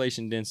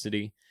population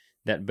density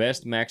that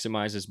best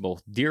maximizes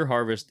both deer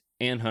harvest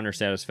and hunter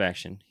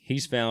satisfaction.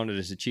 He's found it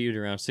is achieved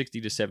around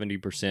 60 to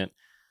 70%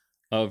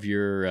 of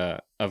your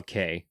of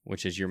K,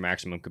 which is your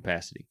maximum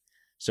capacity.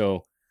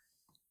 So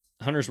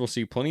hunters will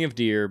see plenty of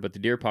deer, but the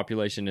deer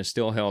population is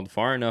still held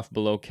far enough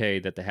below K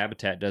that the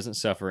habitat doesn't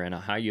suffer and a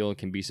high yield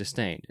can be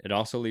sustained. It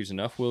also leaves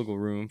enough wiggle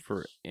room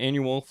for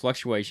annual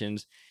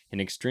fluctuations in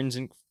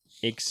extrinsic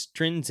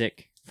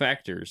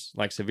factors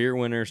like severe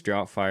winters,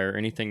 drought, fire,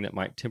 anything that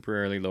might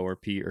temporarily lower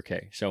P or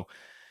K. So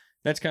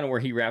that's kind of where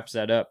he wraps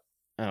that up.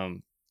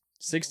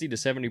 60 to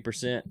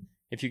 70%.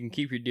 If you can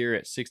keep your deer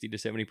at 60 to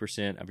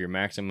 70% of your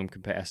maximum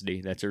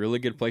capacity, that's a really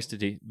good place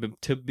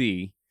to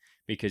be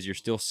because you're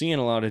still seeing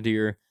a lot of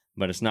deer,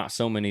 but it's not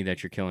so many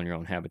that you're killing your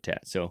own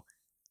habitat. So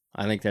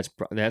I think that's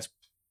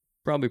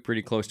probably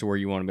pretty close to where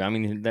you want to be. I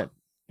mean,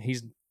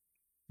 he's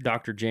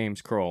Dr.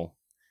 James Kroll,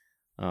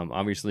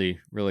 obviously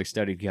really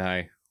studied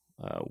guy,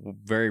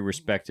 very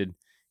respected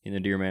in the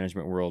deer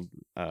management world.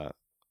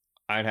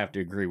 I'd have to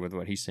agree with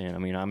what he's saying. I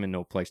mean, I'm in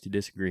no place to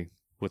disagree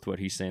with what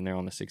he's saying there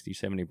on the 60,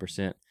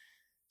 70%.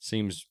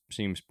 Seems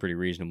pretty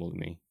reasonable to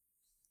me.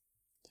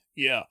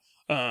 Yeah.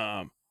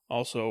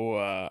 Also,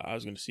 I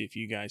was going to see if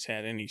you guys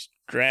had any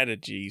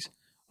strategies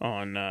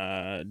on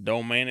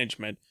doe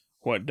management.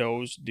 What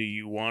does do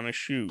you want to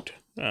shoot?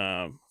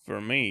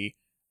 For me,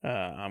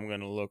 I'm going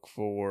to look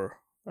for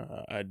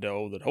a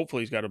doe that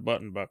hopefully has got a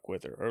button buck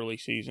with her. Early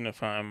season,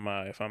 if I'm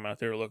out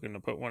there looking to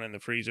put one in the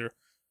freezer,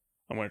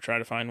 I'm going to try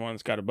to find one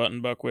that's got a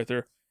button buck with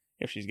her.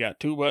 If she's got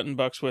 2 button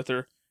bucks with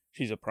her,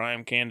 she's a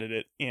prime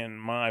candidate in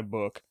my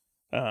book.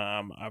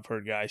 I've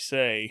heard guys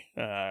say,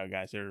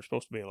 guys that are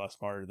supposed to be a lot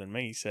smarter than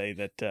me, say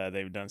that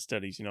they've done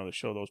studies, that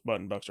show those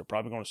button bucks are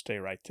probably going to stay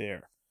right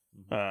there.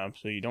 Mm-hmm.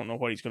 So you don't know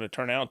what he's going to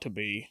turn out to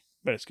be,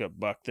 but it's got a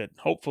buck that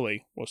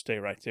hopefully will stay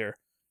right there,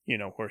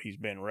 where he's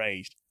been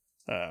raised.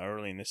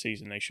 Early in the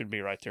season, they should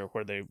be right there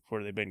where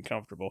they've been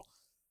comfortable.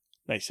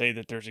 They say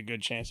that there's a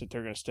good chance that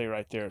they're going to stay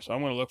right there. So I'm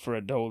going to look for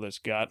a doe that's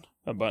got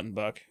a button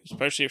buck,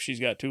 especially if she's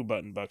got 2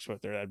 button bucks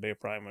with her. That'd be a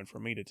prime one for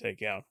me to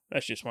take out.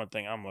 That's just one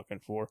thing I'm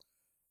looking for.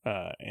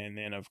 And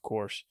then, of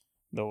course,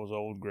 those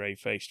old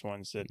gray-faced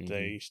ones that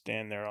they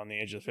stand there on the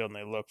edge of the field and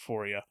they look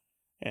for you.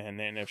 And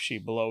then if she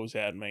blows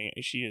at me,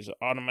 she is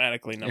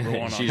automatically number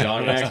 1 on She's the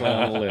automatically list.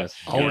 on the list.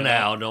 Oh,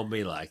 now don't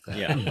be like that.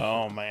 Yeah.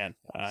 Oh, man.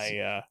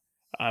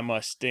 I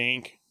must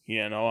stink.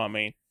 I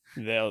mean,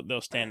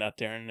 they'll stand out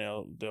there and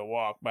they'll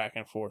walk back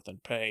and forth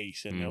and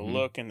pace and they'll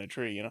look in the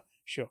tree.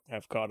 She'll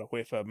have caught a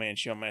whiff of me and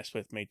she'll mess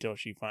with me till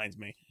she finds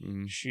me.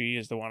 Mm-hmm. She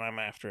is the one I'm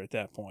after at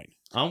that point.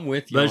 I'm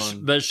with you.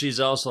 But she's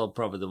also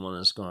probably the one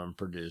that's going to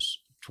produce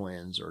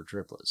twins or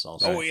triplets.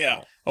 Also. Oh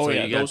yeah. Oh so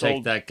yeah. you got Those to take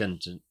old, that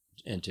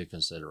into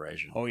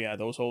consideration. Oh yeah,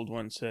 those old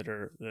ones that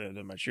are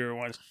the mature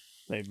ones.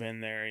 They've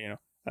been there.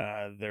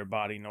 their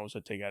body knows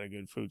that they got a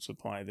good food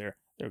supply. They're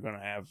going to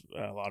have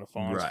a lot of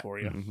fawns Right. for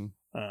you.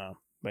 Mhm.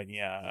 But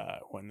yeah,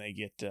 when they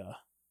get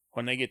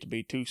to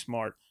be too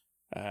smart,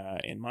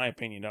 in my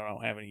opinion, I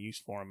don't have any use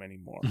for them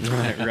anymore.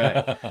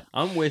 Right.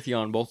 I'm with you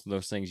on both of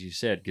those things you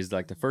said, because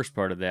like the first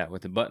part of that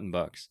with the button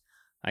bucks,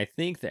 I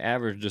think the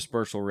average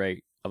dispersal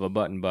rate of a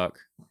button buck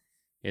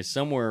is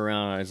somewhere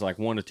around, it's like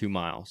 1 to 2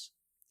 miles.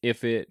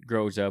 If it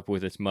grows up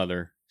with its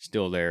mother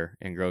still there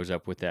and grows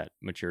up with that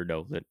mature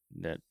doe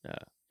that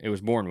it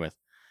was born with.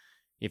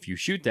 If you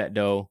shoot that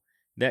doe,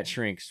 that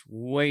shrinks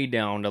way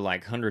down to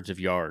like hundreds of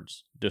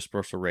yards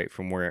dispersal rate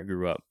from where it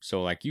grew up.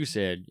 So like you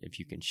said, if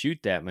you can shoot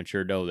that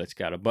mature doe that's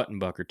got a button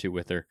buck or two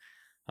with her,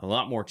 a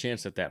lot more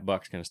chance that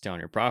buck's going to stay on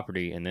your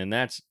property. And then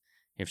that's,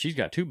 if she's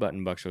got 2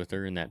 button bucks with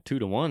her in that 2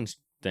 to 1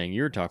 thing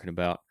you're talking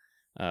about,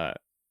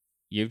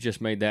 you've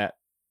just made that,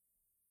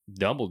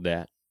 doubled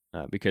that,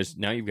 because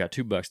now you've got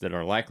 2 bucks that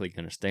are likely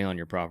going to stay on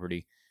your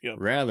property. Yep.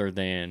 Rather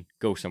than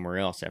go somewhere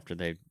else after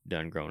they've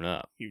done grown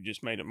up. You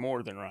just made it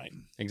more than right.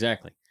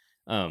 Exactly.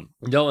 The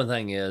only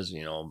thing is,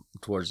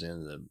 towards the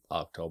end of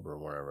October or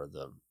whenever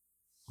the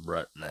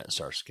rut and that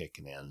starts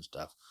kicking in and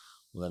stuff,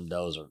 them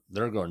does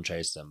they're going to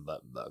chase them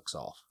button bucks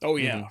off. Oh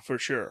yeah, for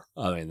sure.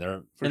 I mean,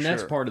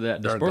 that's part of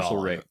that They're dispersal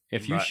gone. rate.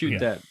 If you Right,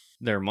 shoot yeah.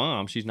 their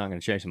mom, she's not going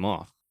to chase them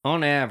off.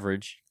 On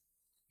average,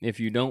 if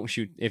you don't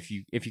shoot, if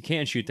you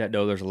can shoot that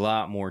doe, there's a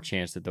lot more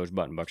chance that those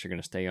button bucks are going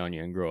to stay on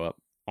you and grow up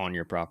on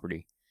your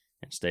property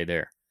and stay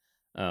there.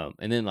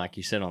 And then, like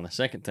you said on the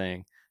second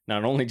thing,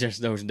 not only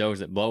just those does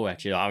that blow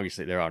at you,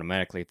 obviously they're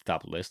automatically at the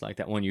top of the list, like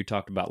that one you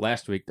talked about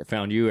last week that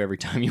found you every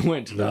time you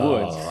went to the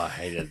woods. Oh, I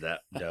hated that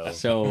doe.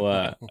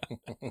 So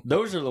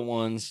those are the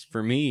ones,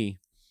 for me,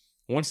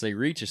 once they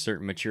reach a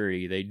certain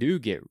maturity, they do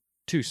get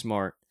too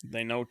smart.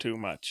 They know too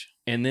much.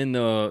 And then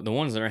the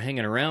ones that are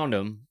hanging around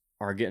them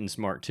are getting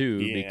smart too,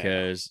 Yeah.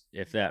 because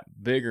if that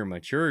bigger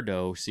mature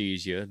doe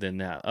sees you, then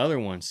that other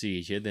one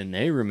sees you, then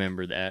they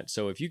remember that.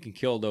 So if you can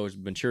kill those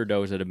mature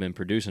does that have been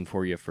producing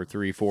for you for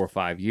 3, 4,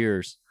 5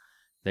 years,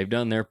 they've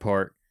done their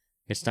part.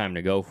 It's time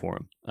to go for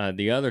them.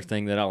 The other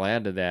thing that I'll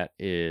add to that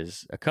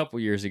is a couple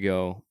years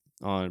ago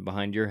on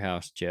behind your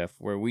house, Jeff,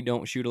 where we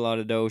don't shoot a lot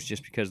of does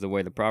just because of the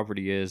way the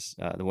property is,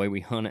 the way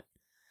we hunt it.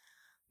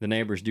 The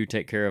neighbors do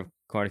take care of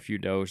quite a few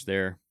does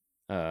there.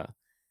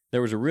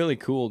 There was a really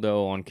cool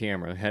doe on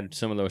camera. Had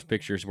some of those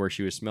pictures where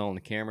she was smelling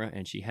the camera,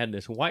 and she had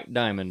this white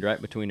diamond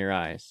right between her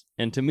eyes.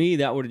 And to me,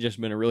 that would have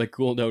just been a really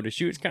cool doe to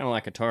shoot. It's kind of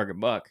like a target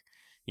buck.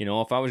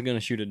 If I was going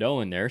to shoot a doe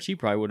in there, she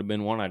probably would have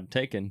been one I'd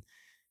taken.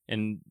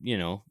 And,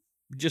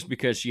 just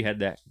because she had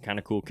that kind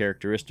of cool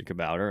characteristic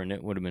about her, and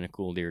it would have been a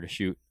cool deer to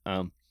shoot.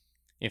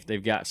 If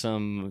they've got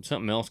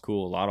something else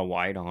cool, a lot of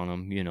white on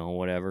them,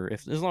 whatever,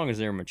 as long as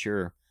they're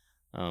mature.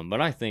 But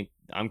I think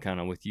I'm kind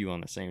of with you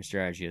on the same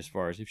strategy as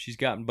far as if she's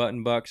got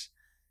button bucks,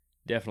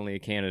 definitely a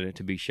candidate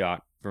to be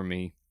shot for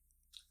me.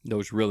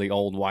 Those really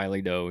old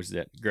wily does,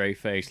 that gray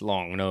face,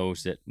 long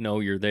nose, that know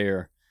you're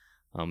there.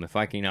 If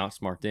I can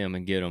outsmart them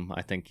and get them,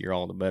 I think you're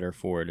all the better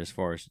for it as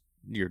far as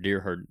your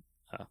deer herd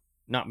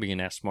not being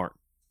that smart.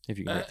 If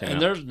you can get them and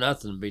out. there's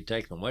nothing to be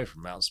taken away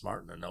from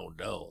outsmarting an old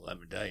doe, let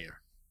me tell you.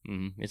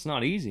 It's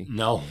not easy.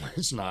 No,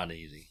 it's not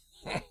easy.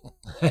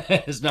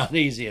 It's not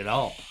easy at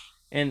all.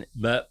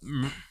 But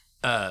you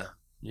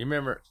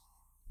remember,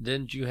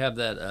 didn't you have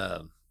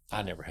that?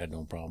 I never had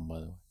no problem, by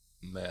the way.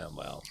 Man,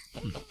 well,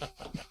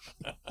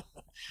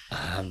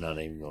 I'm not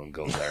even going to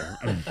go there.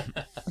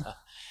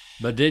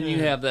 But didn't you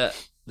have that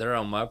there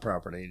on my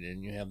property?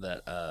 Didn't you have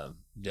that?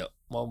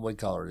 What do we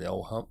call her? The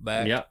old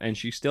humpback. Yeah, and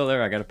she's still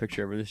there. I got a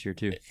picture of her this year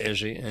too. Is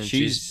she? And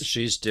She's-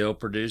 she's still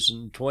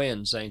producing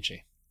twins, ain't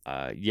she?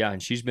 Yeah,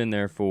 and she's been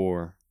there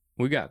for.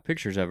 We got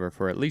pictures of her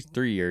for at least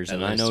 3 years, At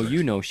and I least know 3.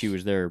 you know she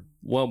was there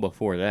well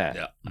before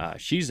that. Yeah.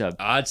 She's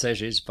I'd say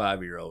she's a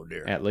 5-year-old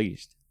deer, at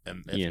least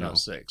if not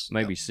 6,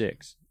 maybe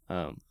 6.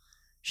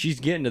 She's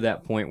getting to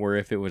that point where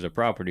if it was a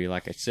property,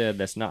 like I said,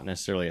 that's not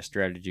necessarily a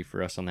strategy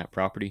for us on that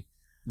property.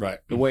 Right.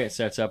 The way it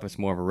sets up, it's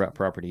more of a rut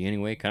property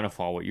anyway. Kind of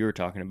follow what you were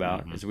talking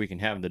about. Mhm. Is we can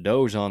have the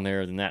does on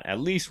there, then that at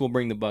least will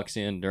bring the bucks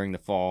in during the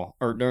fall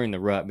or during the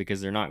rut,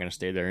 because they're not going to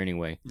stay there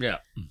anyway. Yeah.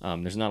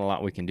 There's not a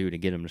lot we can do to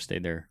get them to stay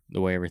there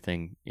the way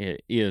everything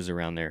is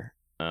around there.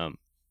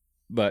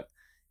 But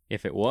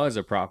if it was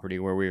a property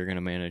where we were going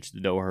to manage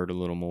the doe herd a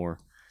little more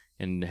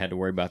and had to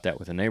worry about that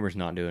with the neighbors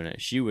not doing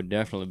it, she would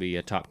definitely be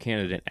a top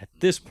candidate at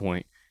this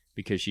point,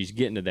 because she's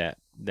getting to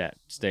that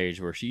stage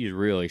where she's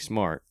really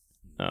smart.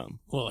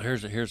 Well,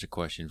 here's a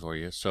question for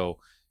you. So,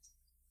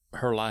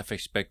 her life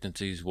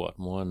expectancy is what,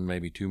 1,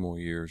 maybe 2 more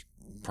years,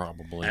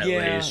 probably. At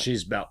Yeah. least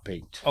she's about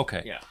peaked.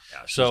 Okay. Yeah.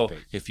 Yeah, she's So,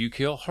 peaked. if you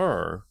kill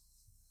her,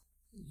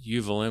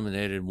 you've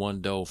eliminated one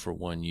doe for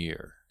 1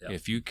 year. Yep.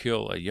 If you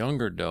kill a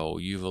younger doe,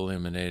 you've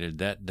eliminated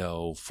that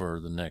doe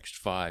for the next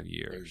 5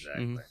 years.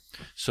 Exactly. Mhm.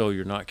 So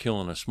you're not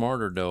killing a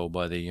smarter doe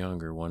by the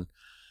younger one,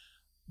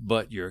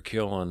 but you're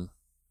killing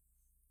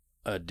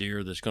a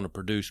deer that's going to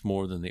produce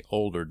more than the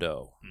older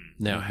doe.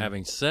 Now,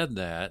 having said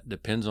that,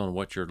 depends on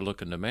what you're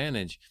looking to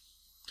manage.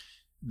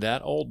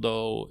 That old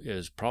doe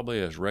is probably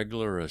as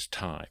regular as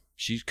time.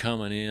 she's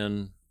coming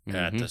in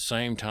at Mhm. the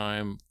same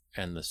time,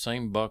 and the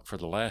same buck for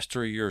the last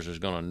 3 years is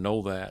going to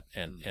know that.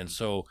 And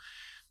so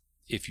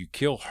if you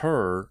kill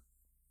her,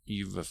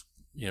 you've,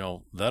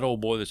 that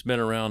old boy that's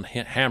been around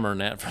hammering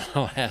that for the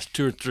last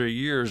 2 or 3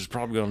 years is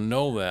probably going to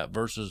know that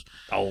versus.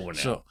 Oh,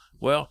 no.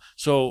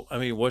 So I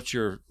mean, what's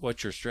your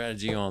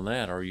strategy on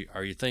that? Are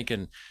you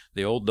thinking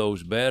the old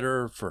doe's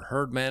better for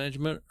herd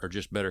management, or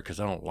just better because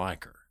I don't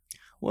like her?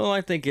 Well,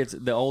 I think it's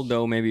the old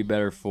doe may be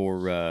better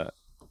for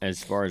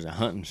as far as a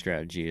hunting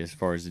strategy, as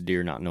far as the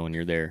deer not knowing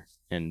you're there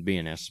and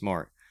being as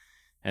smart.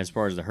 As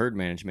far as the herd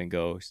management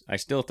goes, I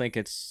still think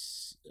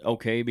it's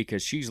okay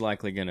because she's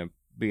likely going to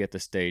be at the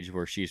stage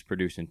where she's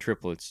producing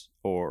triplets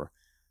or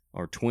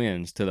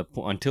twins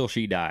until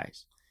she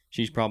dies.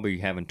 She's probably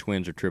having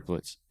twins or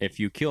triplets. If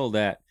you kill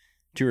that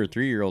 2 or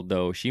 3 year old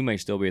doe, she may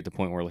still be at the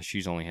point where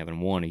she's only having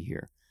one a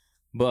year.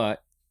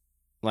 But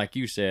like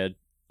you said,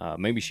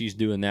 maybe she's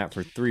doing that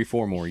for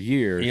 3-4 more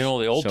years. The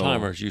old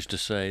timers used to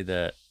say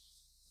that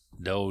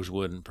does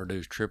wouldn't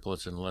produce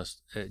triplets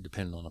unless it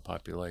depended on the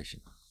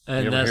population.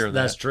 And hear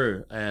that's that?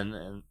 true.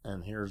 And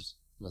here's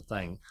the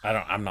thing.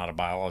 I'm not a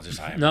biologist.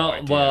 I have No,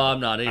 idea. well, I'm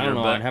not either. I don't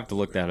know. But I'd have to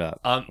look that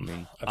up.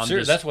 I'm I'm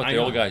serious. just- That's what I the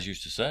old know. guys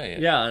used to say.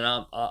 yeah,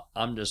 and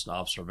I'm just an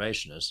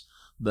observationist.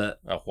 But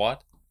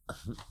What?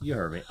 you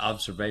heard me,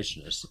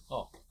 observationist.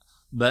 Oh.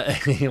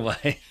 But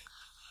anyway,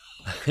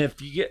 if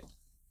you get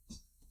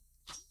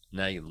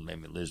now you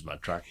made me lose my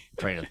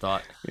train of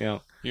thought. Yeah.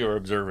 You're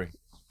observing.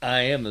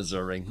 I am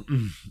observing,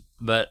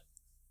 but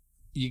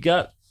you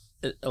got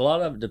a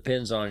lot of it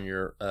depends on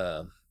your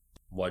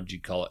what'd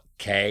you call it,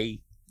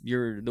 K.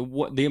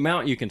 The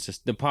amount you can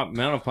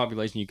amount of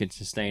population you can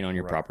sustain on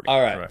your property. All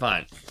right, Right.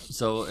 fine.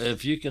 So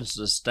if you can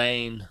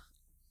sustain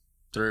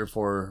 3 or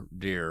 4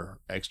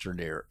 extra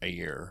deer a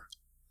year,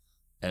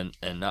 and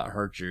not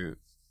hurt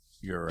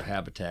your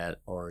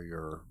habitat or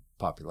your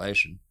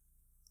population,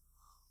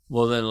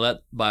 well then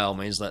by all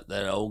means let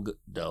that old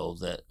doe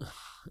that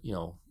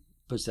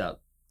puts out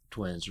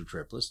twins or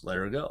triplets, let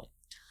her go.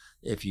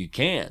 If you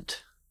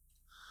can't,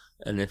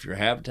 and if your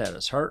habitat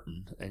is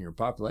hurting and your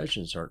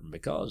population is hurting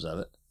because of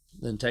it,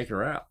 then take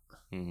her out.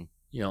 Mhm.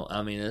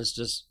 I mean, it's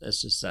just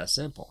that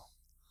simple.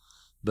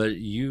 But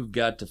you've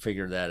got to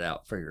figure that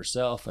out for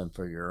yourself and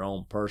for your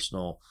own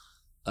personal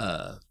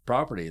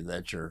property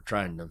that you're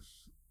trying to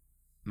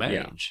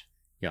manage.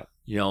 Yeah.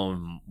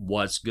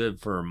 What's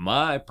good for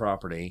my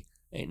property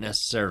ain't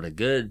necessarily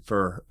good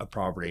for a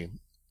property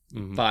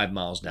Mhm. 5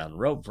 miles down the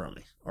road from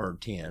me, or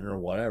 10, or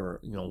whatever,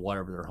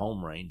 whatever their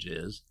home range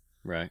is,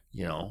 Right.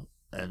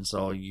 and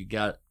so you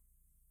got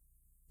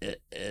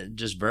it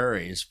just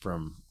varies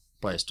from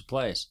place to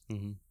place.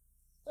 Mhm.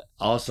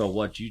 Also,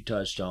 what you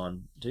touched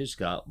on too,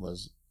 Scott,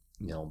 was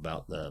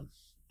about the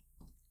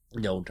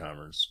old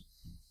timers.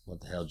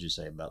 What the hell did you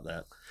say about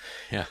that?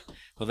 Yeah.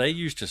 Well, they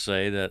used to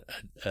say that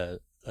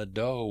a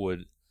doe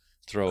would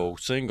throw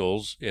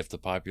singles if the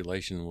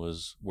population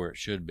was where it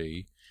should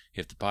be.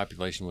 If the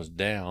population was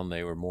down,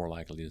 they were more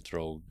likely to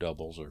throw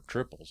doubles or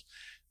triples.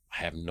 I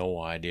have no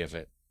idea if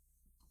it.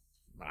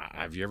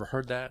 Have you ever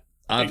heard that?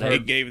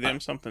 It gave them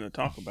something to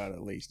talk about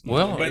at least.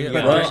 Well, but, yeah,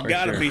 but well, there's for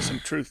got to sure. be some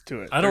truth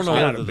to it. I don't know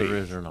There's whether gotta there be.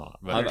 is or not,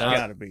 but I've- There's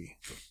got to be.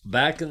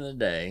 Back in the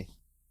day,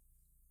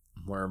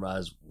 where I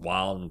was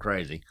wild and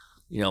crazy,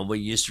 we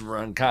used to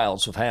run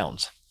coyotes with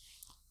hounds.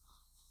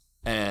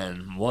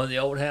 And one of the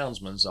old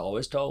houndsmen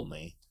always told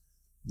me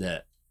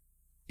that,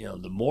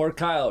 the more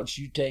coyotes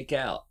you take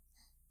out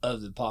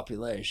of the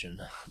population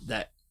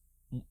that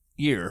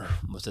year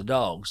with the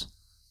dogs,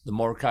 the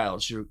more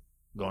coyotes you're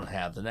going to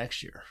have the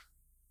next year.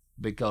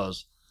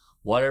 Because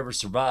whatever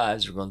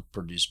survives are going to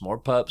produce more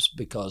pups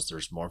because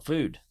there's more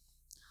food.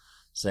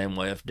 Same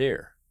way with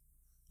deer.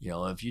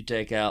 If you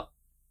take out,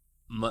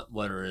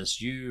 whether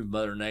it's you,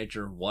 Mother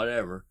Nature,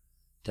 whatever,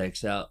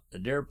 takes out the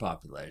deer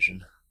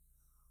population,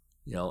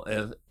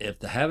 if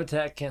the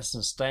habitat can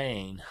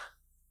sustain,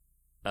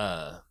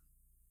 a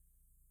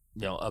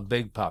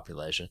big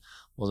population,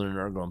 well, then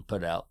they're going to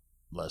put out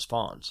less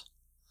fawns.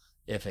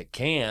 If it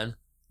can,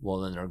 well,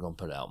 then they're going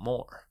to put out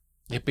more.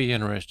 it'd be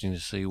interesting to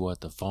see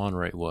what the fawn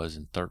rate was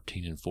in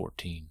 13 and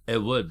 14.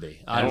 It would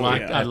be. I'd Oh,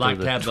 like yeah. I'd like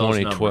After to have the those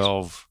numbers.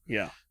 2012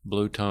 Yeah.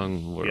 blue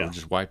tongue where Yeah. we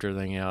just wiped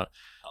everything out.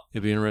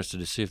 It'd be interesting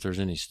to see if there's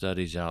any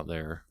studies out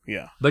there.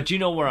 Yeah. But you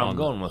know where I'm on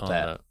going the- with on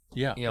that. the-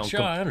 yeah, You know,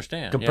 sure, I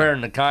understand.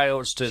 Comparing the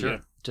coyotes to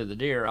Sure. the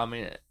deer, I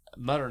mean,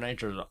 Mother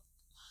Nature,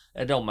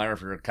 it don't matter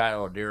if you're a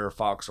coyote, deer, or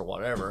fox, or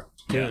whatever,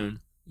 coon,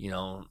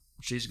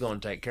 she's going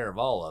to take care of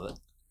all of it.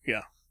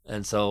 Yeah.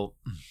 And so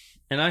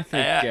And I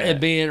think it'd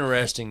be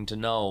interesting to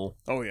know,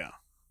 Oh, yeah.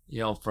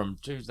 from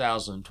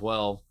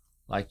 2012,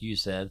 like you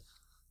said,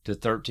 to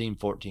 13,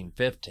 14,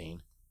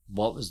 15,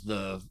 what was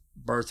the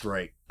birth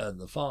rate of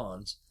the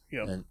fawns?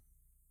 Yep. And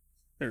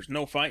There's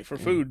no fight for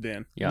food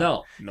then. Yeah.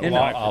 no, No And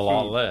fight a for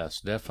lot food.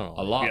 less, definitely.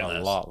 A lot a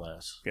less. lot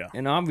less.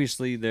 And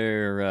obviously,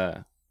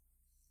 they're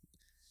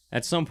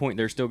at some point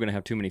they're still going to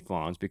have too many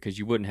fawns because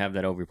you wouldn't have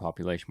that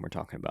overpopulation we're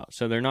talking about.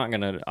 So they're not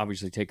going to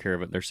obviously take care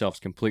of it themselves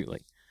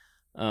completely.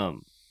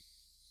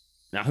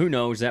 Now, who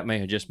knows? That may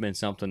have just been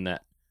something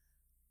that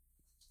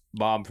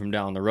Bob from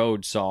down the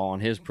road saw on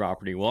his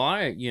property. Well,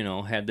 I,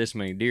 had this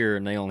many deer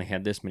and they only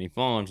had this many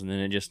fawns, and then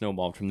it just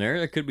snowballed from there.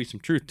 There could be some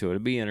truth to it.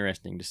 It'd be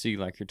interesting to see,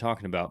 like you're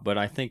talking about. But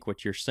I think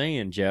what you're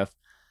saying, Jeff,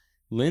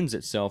 lends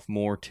itself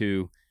more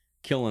to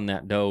killing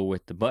that doe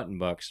with the button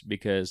bucks,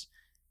 because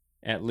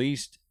at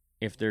least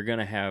if they're going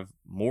to have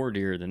more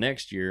deer the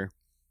next year,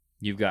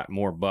 you've got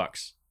more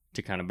bucks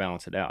to kind of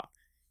balance it out.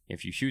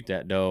 If you shoot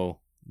that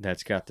doe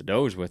that's got the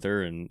does with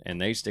her and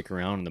they stick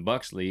around and the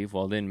bucks leave,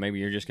 well, then maybe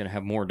you're just going to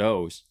have more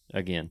does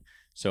again.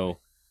 So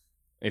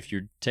if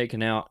you're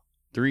taking out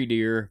 3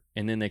 deer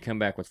and then they come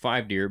back with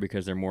 5 deer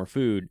because they're more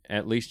food,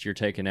 at least you're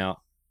taking out,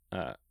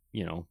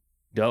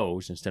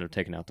 does instead of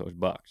taking out those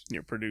bucks.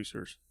 Your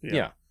producers.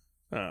 Yeah.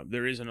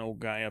 There is an old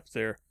guy up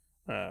there.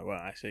 Well,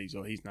 I say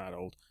he's not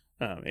old.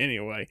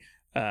 Anyway,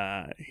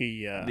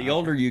 he the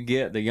older you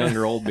get, the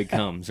younger old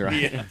becomes,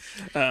 right?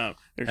 Yeah.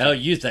 Hell,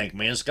 you think,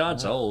 man?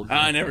 Scott's old.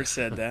 I never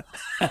said that.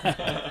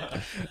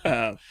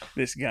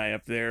 This guy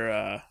up there,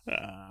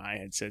 I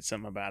had said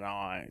something about,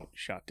 I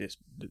shot this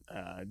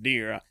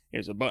deer. It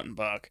was a button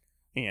buck.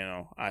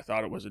 I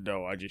thought it was a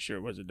doe. I just sure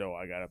it was a doe.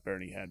 I got up there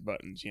and he had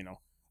buttons,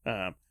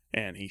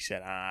 and he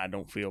said, I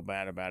don't feel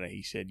bad about it.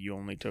 He said, you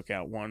only took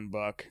out 1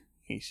 buck.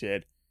 He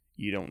said,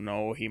 you don't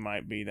know. He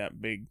might be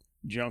that big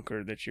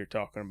junker that you're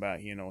talking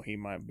about. He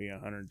might be a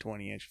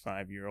 120-inch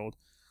 5-year-old,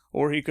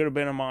 or he could have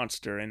been a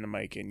monster in the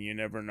making. You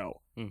never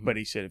know. Mm-hmm. But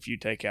he said, if you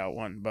take out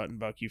 1 button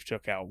buck, you've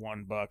took out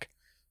 1 buck.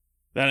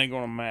 That ain't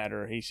going to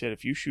matter. He said,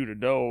 if you shoot a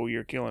doe,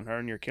 you're killing her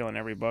and you're killing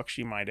every buck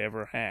she might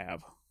ever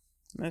have.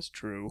 That's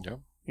true. Yep.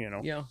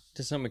 Yeah,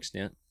 to some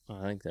extent.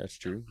 I think that's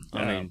true.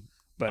 I mean,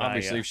 but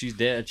obviously, if she's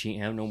dead, she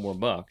ain't have no more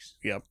bucks.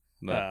 Yep.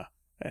 But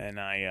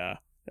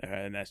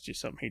And that's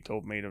just something he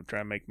told me to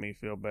try and make me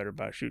feel better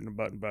about shooting a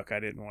button buck I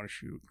didn't want to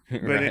shoot.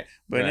 Right.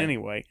 But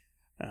anyway,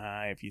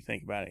 if you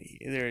think about it,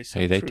 there is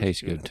some Hey, they truth taste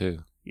to good it. too.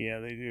 Yeah,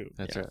 they do.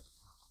 That's Yeah. right.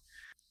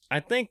 I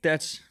think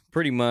that's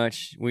pretty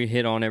much, we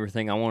hit on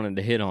everything I wanted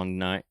to hit on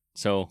tonight.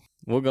 So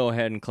we'll go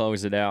ahead and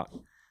close it out.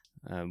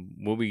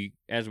 We'll be,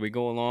 as we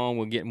go along,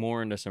 we'll get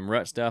more into some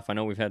rut stuff. I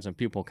know we've had some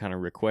people kind of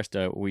request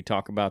we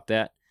talk about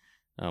that.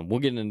 We'll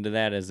get into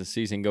that as the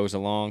season goes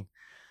along.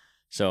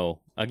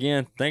 So,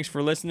 again, thanks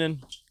for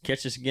listening.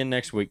 Catch us again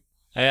next week.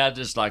 Hey, I'd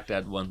just like to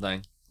add one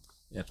thing,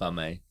 if I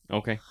may.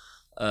 Okay.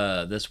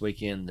 This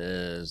weekend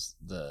is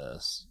the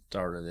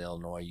start of the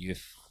Illinois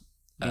youth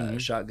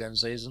shotgun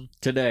season.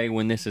 Today,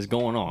 when this is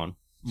going on.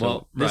 So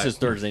Well, this right. is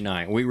Thursday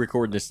night. We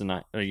record this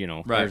tonight, Right,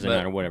 Thursday but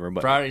night or whatever.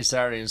 But Friday,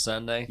 Saturday, and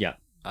Sunday. Yeah.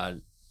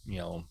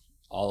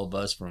 All of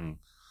us from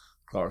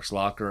Clark's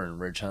Locker and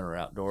Ridge Hunter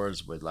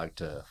Outdoors would like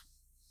to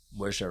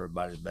wish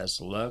everybody the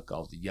best of luck,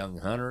 all the young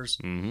hunters.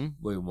 mm-hmm.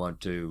 We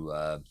want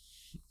to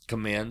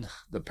commend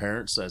the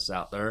parents that's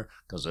out there,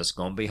 because it's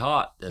going to be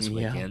hot this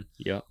weekend.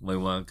 Yeah. We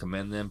want to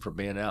commend them for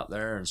being out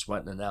there and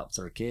sweating it out with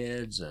their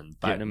kids and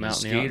Getting fighting them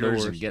out in the mosquitoes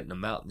outdoors. and getting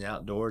them out in the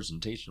outdoors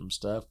and teaching them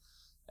stuff.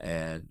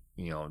 And,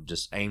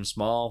 just aim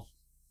small,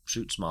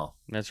 shoot small.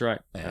 That's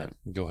right. And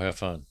Go have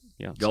fun.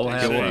 Yeah. Go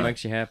have Do what fun.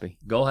 makes you happy.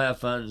 Go have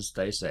fun and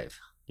stay safe.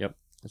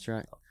 That's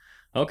right.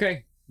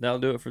 Okay. That'll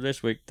do it for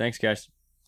this week. Thanks, guys.